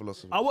B-Tech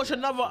philosophy. I watch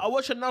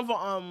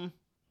another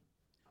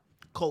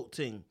cult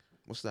thing.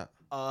 What's that?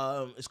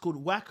 It's called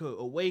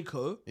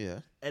Waco. Yeah.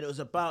 And it was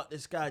about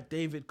this guy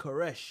David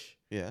Koresh.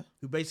 Yeah.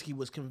 Who basically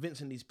was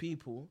convincing these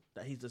people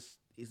that he's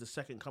the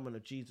second coming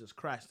of Jesus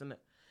Christ, isn't it?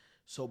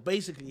 So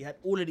basically, he had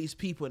all of these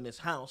people in this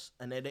house,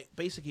 and they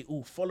basically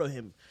all follow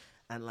him,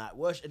 and like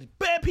worship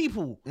bare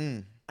people,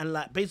 and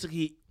like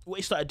basically what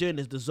he started doing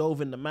is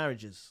dissolving the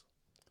marriages.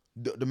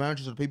 The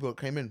marriages of the people that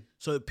came in.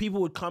 So people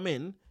would come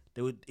in,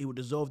 he would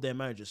dissolve their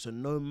marriages. So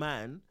no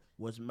man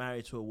was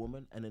married to a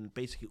woman, and then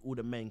basically all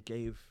the men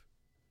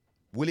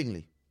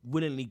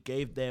willingly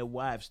gave their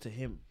wives to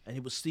him, and he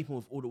was sleeping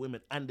with all the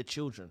women and the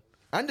children.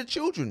 And the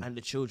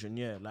children,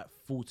 yeah, like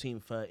 14,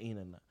 13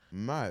 and that.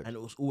 Mad. And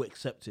it was all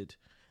accepted.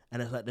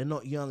 And it's like, they're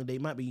not young. They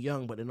might be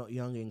young, but they're not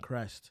young in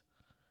Christ.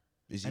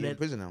 Is he in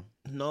prison now?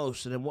 No.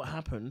 So then what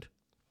happened?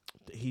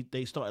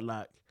 They started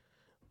like,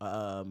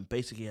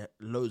 basically had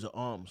loads of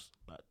arms,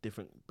 like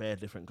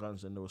different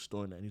guns, and they were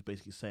storing it. And he's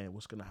basically saying,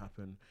 what's going to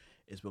happen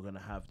is we're going to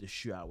have this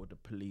shootout with the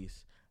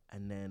police,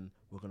 and then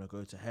we're going to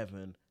go to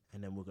heaven,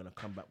 and then we're going to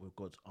come back with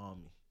God's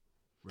army.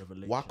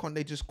 Revelation. Why can't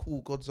they just call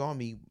God's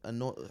army and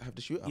not have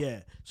the shootout?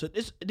 Yeah. So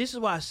this is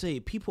why I say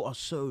people are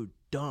so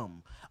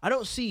dumb. I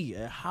don't see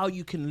how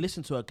you can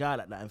listen to a guy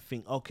like that and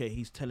think, okay,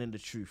 he's telling the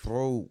truth,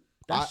 bro.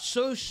 That's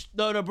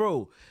no,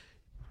 bro.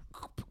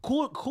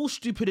 Call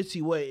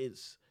stupidity what it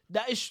is.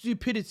 That is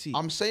stupidity.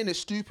 I'm saying it's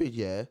stupid,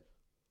 yeah,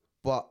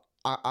 but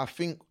I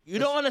think you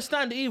don't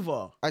understand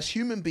either. As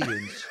human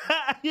beings,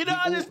 you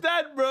don't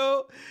understand,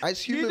 bro.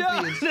 As human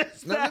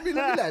beings, no, let me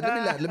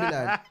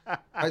land.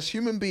 As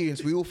human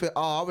beings, we all feel,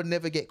 I would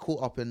never get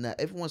caught up in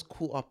that. Everyone's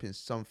caught up in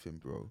something,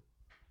 bro.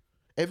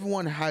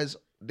 Everyone has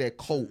their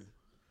cult.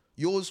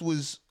 Yours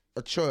was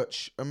a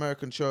church,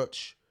 American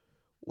church,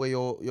 where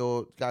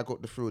your guy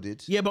got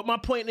defrauded. Yeah, but my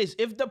point is,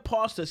 if the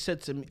pastor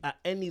said to me at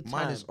any time...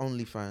 Mine is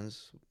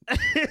OnlyFans.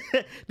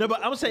 No,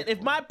 but I'm saying,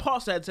 if my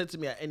pastor had said to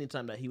me at any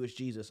time that he was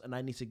Jesus and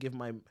I need to give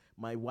my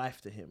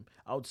wife to him,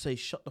 I would say,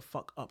 shut the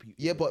fuck up, you.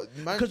 Yeah, but...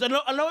 Because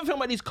another thing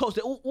about these cults,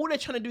 all they're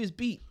trying to do is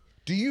beat.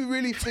 Do you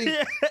really think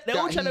they're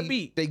all trying to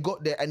beat? They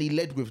got there and he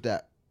led with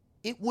that?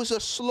 It was a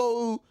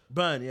slow...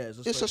 burn, yeah.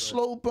 It's a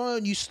slow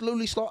burn. You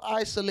slowly start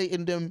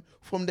isolating them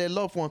from their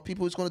loved one.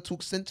 People is going to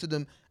talk sense to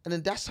them. And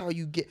then that's how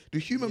you get... The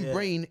human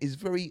brain is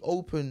very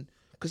open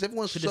because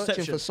everyone's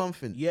searching for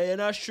something. Yeah,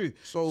 that's true.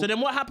 So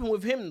then what happened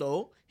with him,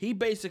 though? He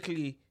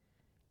basically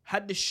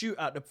had the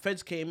shootout. The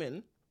feds came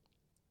in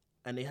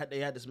and they had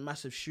this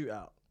massive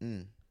shootout.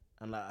 And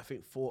like I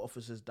think 4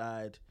 officers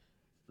died.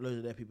 Loads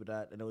of their people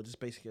died. And it was just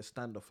basically a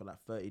standoff for like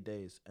 30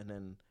 days. And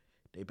then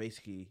they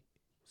basically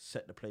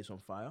set the place on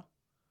fire.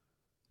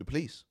 The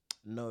police?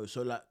 No,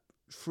 so like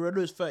for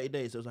those 30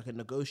 days, there was like a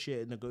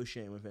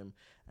negotiating with him,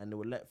 and they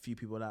would let a few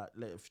people out,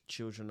 let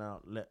children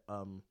out, let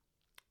a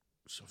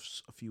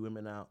few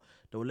women out.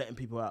 They were letting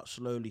people out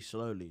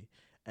slowly,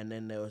 and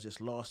then there was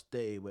this last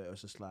day where it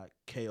was just like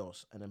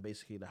chaos, and then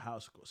basically the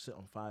house got set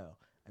on fire,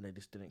 and they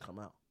just didn't come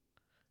out.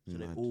 So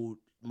they all,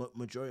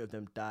 majority of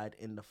them died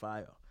in the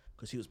fire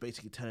because he was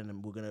basically telling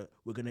them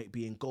we're gonna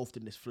be engulfed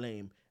in this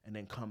flame and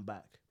then come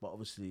back, but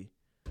obviously.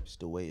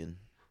 Still waiting.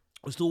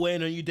 We're still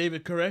waiting on you,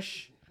 David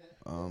Koresh.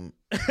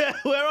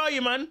 Where are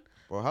you, man?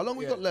 Bro, how long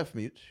we got left,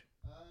 Mooch?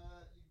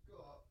 You've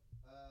got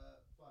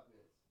 5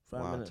 minutes.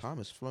 5 minutes. Time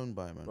has flown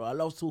by, man. Bro, I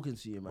love talking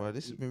to you, man. Bro,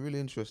 this has been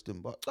really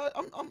interesting. But like,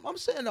 I'm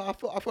saying that I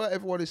feel like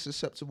everyone is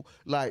susceptible.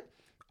 Like,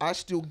 I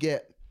still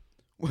get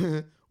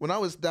when I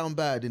was down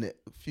bad in it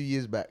a few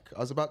years back. I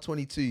was about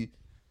 22.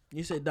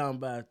 You said down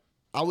bad.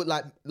 I would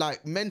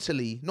like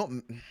mentally, not.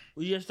 Well,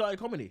 you just started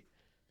comedy.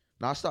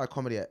 No, I started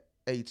comedy at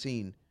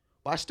 18,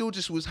 but I still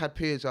just had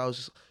periods. I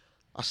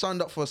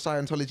signed up for a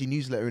Scientology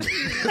newsletter.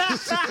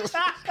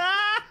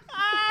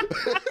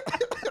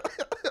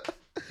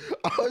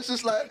 I was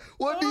just like,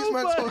 what are these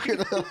men talking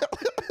about?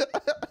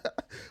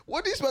 What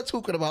are these men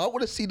talking about? I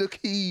want to see the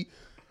key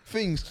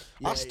things.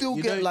 Yeah, I still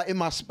get like in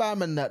my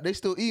spam and that. They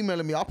still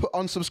emailing me. I put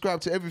unsubscribe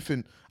to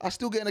everything. I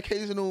still get an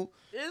occasional.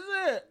 Is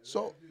it?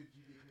 So,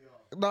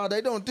 no,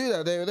 they don't do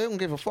that. They don't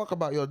give a fuck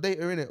about your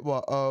data, innit?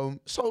 But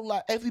so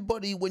like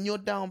everybody, when you're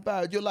down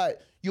bad, you're like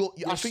you're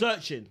I think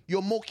searching.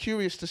 You're more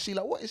curious to see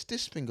like what is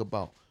this thing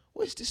about?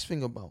 What is this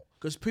thing about?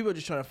 Because people are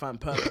just trying to find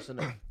purpose,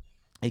 innit?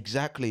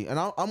 Exactly. And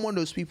I'm one of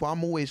those people,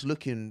 I'm always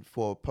looking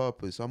for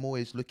purpose. I'm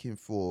always looking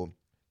for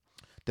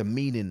the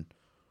meaning.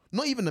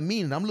 Not even the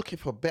meaning, I'm looking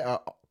for better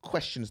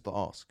questions to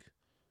ask.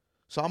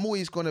 So I'm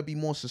always going to be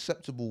more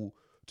susceptible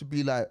to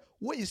be like,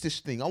 what is this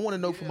thing? I want to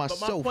know for myself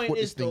but my point what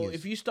is, this thing though, is.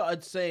 if you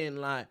started saying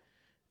like,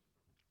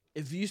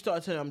 if you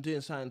started saying I'm doing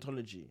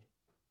Scientology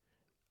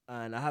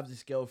and I have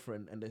this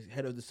girlfriend and the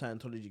head of the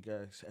Scientology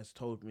guy has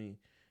told me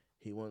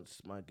he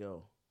wants my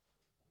girl,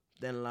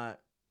 then like,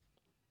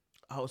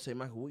 I would say,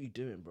 Michael, what are you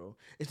doing, bro?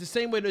 It's the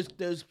same way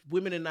there's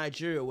women in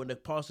Nigeria when the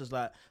pastor's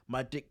like,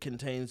 my dick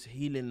contains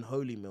healing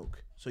holy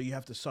milk, so you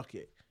have to suck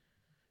it.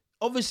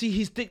 Obviously,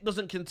 his dick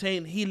doesn't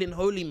contain healing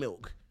holy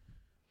milk.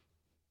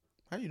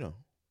 How do you know?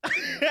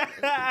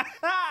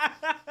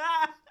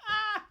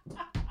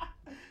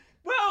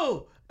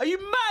 Bro, are you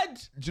mad?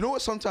 Do you know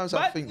what sometimes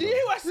I think? Do you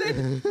hear what I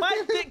said?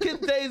 My dick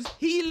contains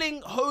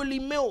healing holy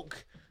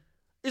milk.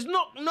 It's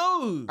not,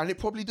 no. And it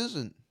probably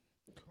doesn't.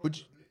 It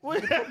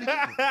probably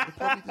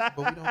doesn't, but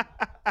we don't.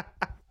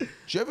 Do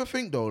you ever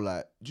think though,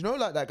 like, do you know,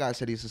 like that guy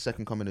said he's the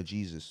second coming of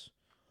Jesus?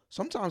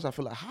 Sometimes I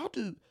feel like, how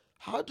do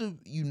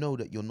you know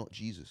that you're not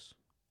Jesus?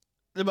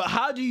 No, but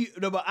how do you?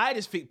 No, but I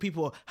just think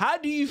people. How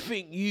do you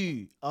think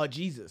you are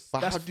Jesus? But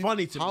That's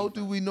funny to me. How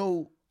do we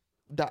know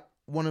that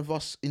one of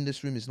us in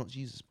this room is not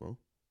Jesus, bro?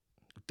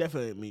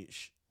 Definitely ain't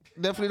Mooch.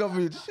 Definitely not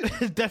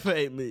Mooch.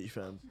 Definitely ain't Mooch,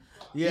 fam.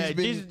 Yeah,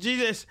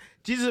 Jesus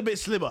is a bit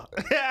slimmer.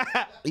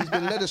 He's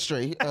been led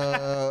astray,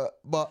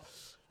 but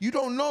you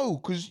don't know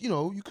because you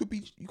know you could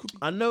be.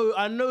 I know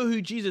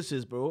who Jesus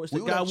is, bro. It's the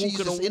guy walking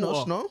Jesus on in water.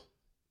 us, no?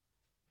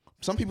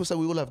 Some people say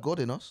we all have God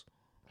in us.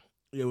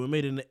 Yeah, we're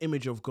made in the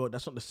image of God.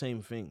 That's not the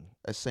same thing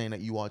As saying that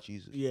you are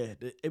Jesus. Yeah,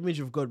 the image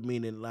of God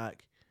meaning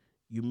like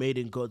you made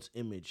in God's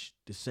image.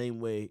 The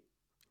same way,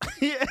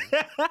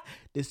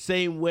 the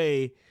same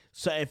way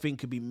certain thing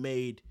could be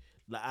made.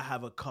 Like I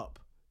have a cup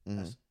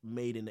that's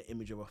made in the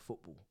image of a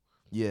football.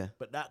 Yeah.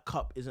 But that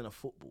cup isn't a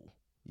football.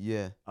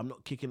 Yeah. I'm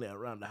not kicking it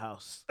around the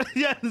house.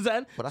 You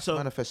understand? But that's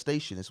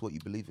manifestation. It's what you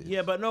believe in.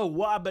 Yeah, but no,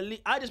 what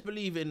I just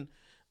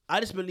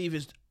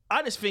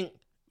think,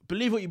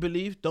 believe what you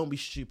believe, don't be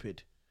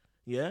stupid.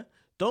 Yeah?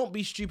 Don't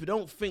be stupid.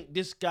 Don't think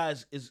this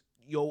guy's is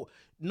your...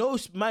 No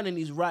man in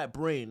his right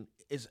brain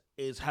is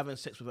having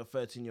sex with a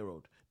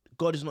 13-year-old.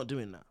 God is not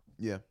doing that.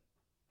 Yeah.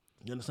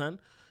 You understand?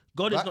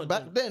 God is not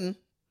back then,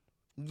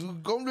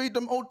 go and read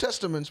them Old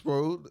Testaments,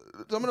 bro.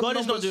 God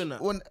is not doing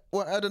that. When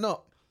adding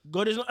up.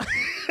 God is not...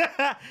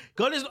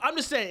 I'm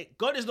just saying,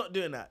 God is not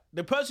doing that.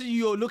 The person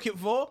you're looking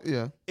for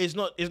is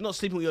not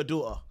sleeping with your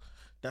daughter.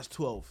 That's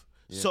 12.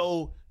 Yeah.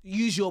 So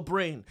use your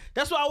brain.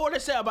 That's what I want to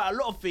say about a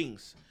lot of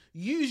things.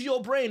 Use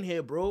your brain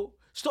here, bro.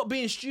 Stop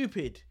being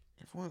stupid.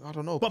 I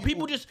don't know. But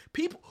people,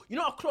 you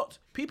know,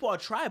 people are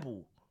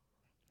tribal.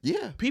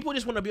 Yeah. People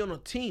just want to be on a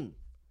team.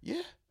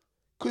 Yeah.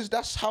 Because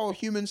that's how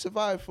humans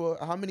survive for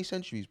how many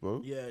centuries,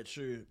 bro? Yeah,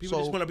 true. People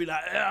just want to be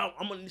like,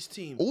 I'm on this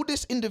team. All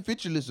this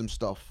individualism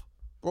stuff,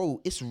 bro,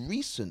 it's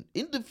recent.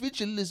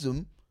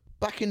 Individualism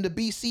back in the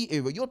BC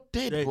era, you're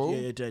dead, bro. Yeah,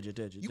 you're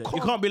dead. You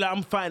can't be like,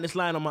 I'm fighting this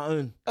line on my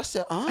own. That's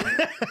it,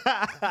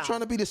 huh? Trying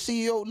to be the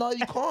CEO. No,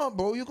 you can't,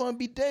 bro. You're going to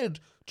be dead.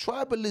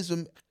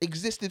 Tribalism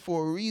existed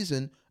for a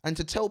reason. And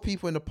to tell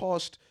people in the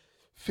past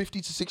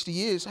 50 to 60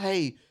 years,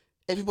 hey,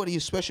 everybody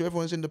is special,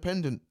 everyone's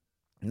independent.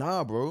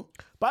 Nah, bro.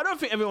 But I don't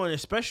think everyone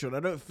is special.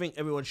 I don't think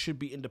everyone should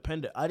be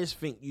independent. I just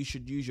think you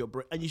should use your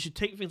brain and you should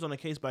take things on a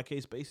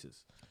case-by-case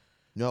basis.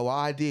 No, well,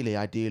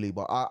 ideally,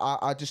 but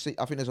I just think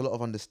there's a lot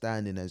of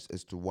understanding as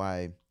to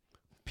why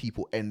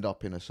people end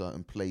up in a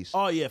certain place.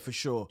 Oh yeah, for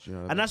sure. You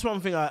know and that's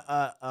one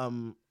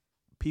thing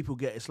people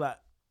get. It's like,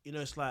 you know,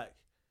 it's like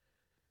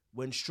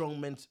when strong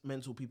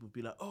mental people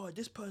be like, oh,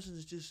 this person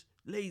is just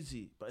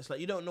lazy, but it's like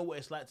you don't know what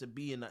it's like to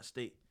be in that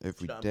state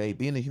every day. I mean?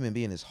 Being a human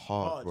being is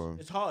hard, bro.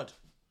 It's hard.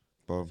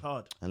 Bro. It's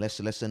hard. And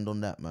let's end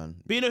on that, man.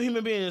 Being a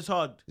human being is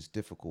hard. It's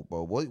difficult,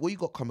 bro. What you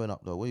got coming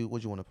up though? What do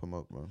you want to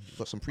promote, bro? You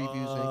got some previews?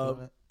 Anything like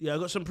that? Yeah, I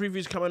got some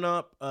previews coming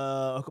up.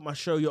 I got my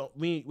show.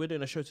 We're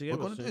doing a show together.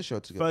 We're gonna do a show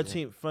together.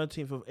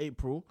 13th of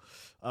April.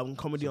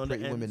 Comedy some on the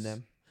Pretty ends. Women,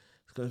 them.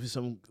 It's gonna be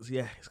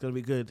it's gonna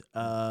be good.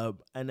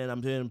 And then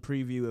I'm doing a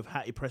preview of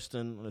Hattie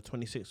Preston on the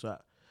 26th. Right?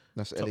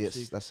 That's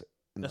Elliot's. That's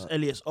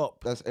Elliot's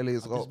Op. That's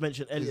Elliot's Op. Just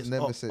mentioned Elliot's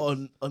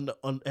Op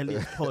on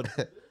Elliot's pod.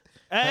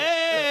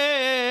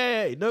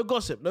 Hey, no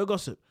gossip.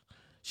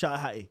 Shout out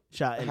Hattie.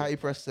 Shout out Hattie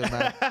Preston,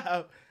 man.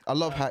 I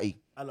love Hattie.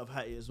 I love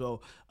Hattie as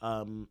well.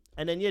 And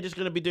then just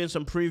gonna be doing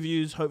some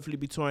previews. Hopefully,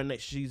 be touring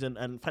next season.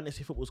 And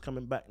fantasy football's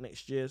coming back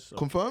next year. So.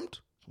 Confirmed,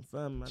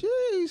 man.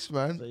 Jeez,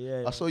 man.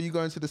 So, I saw you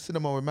going to the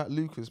cinema with Matt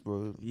Lucas,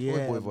 bro.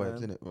 Yeah, boy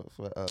vibes, innit?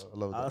 I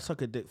love that. I'll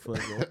suck a dick for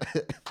a role.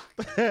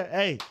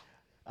 Hey,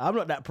 I'm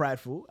not that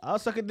prideful. I'll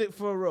suck a dick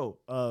for a role.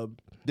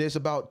 There's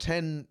about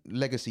 10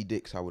 legacy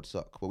dicks I would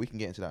suck, but we can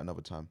get into that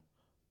another time.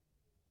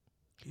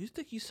 Whose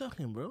dick you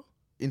sucking, bro?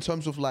 In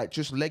terms of like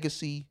just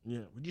legacy.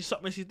 Yeah. Would you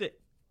suck Messi's dick?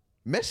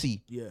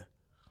 Messi? Yeah.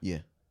 Yeah.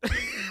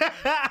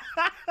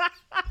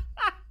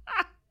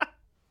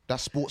 That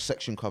sports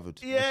section covered.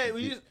 Yeah,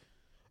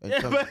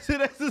 but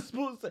that's the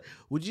sports.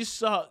 Would you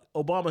suck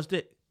Obama's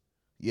dick?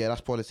 Yeah,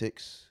 that's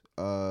politics.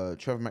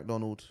 Trevor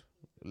McDonald,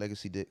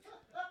 legacy dick.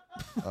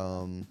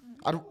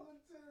 I don't.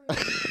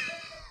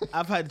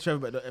 I've had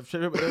Trevor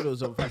McDonald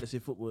was on fantasy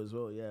football as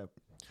well. Yeah,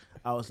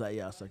 I was like,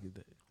 I'll suck his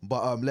dick.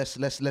 But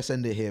let's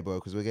end it here, bro,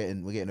 because we're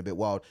getting a bit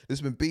wild. This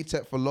has been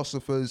B-Tech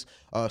Philosophers.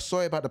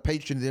 Sorry about the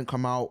Patreon, it didn't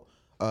come out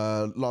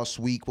last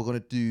week. We're gonna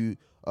do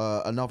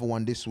another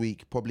one this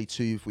week, probably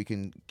 2 if we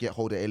can get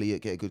hold of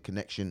Elliot, get a good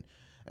connection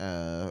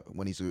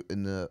when he's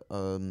in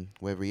the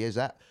wherever he is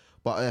at.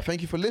 But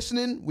thank you for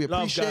listening. We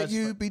appreciate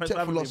you.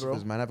 B-Tech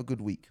Philosophers, man. Have a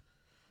good week.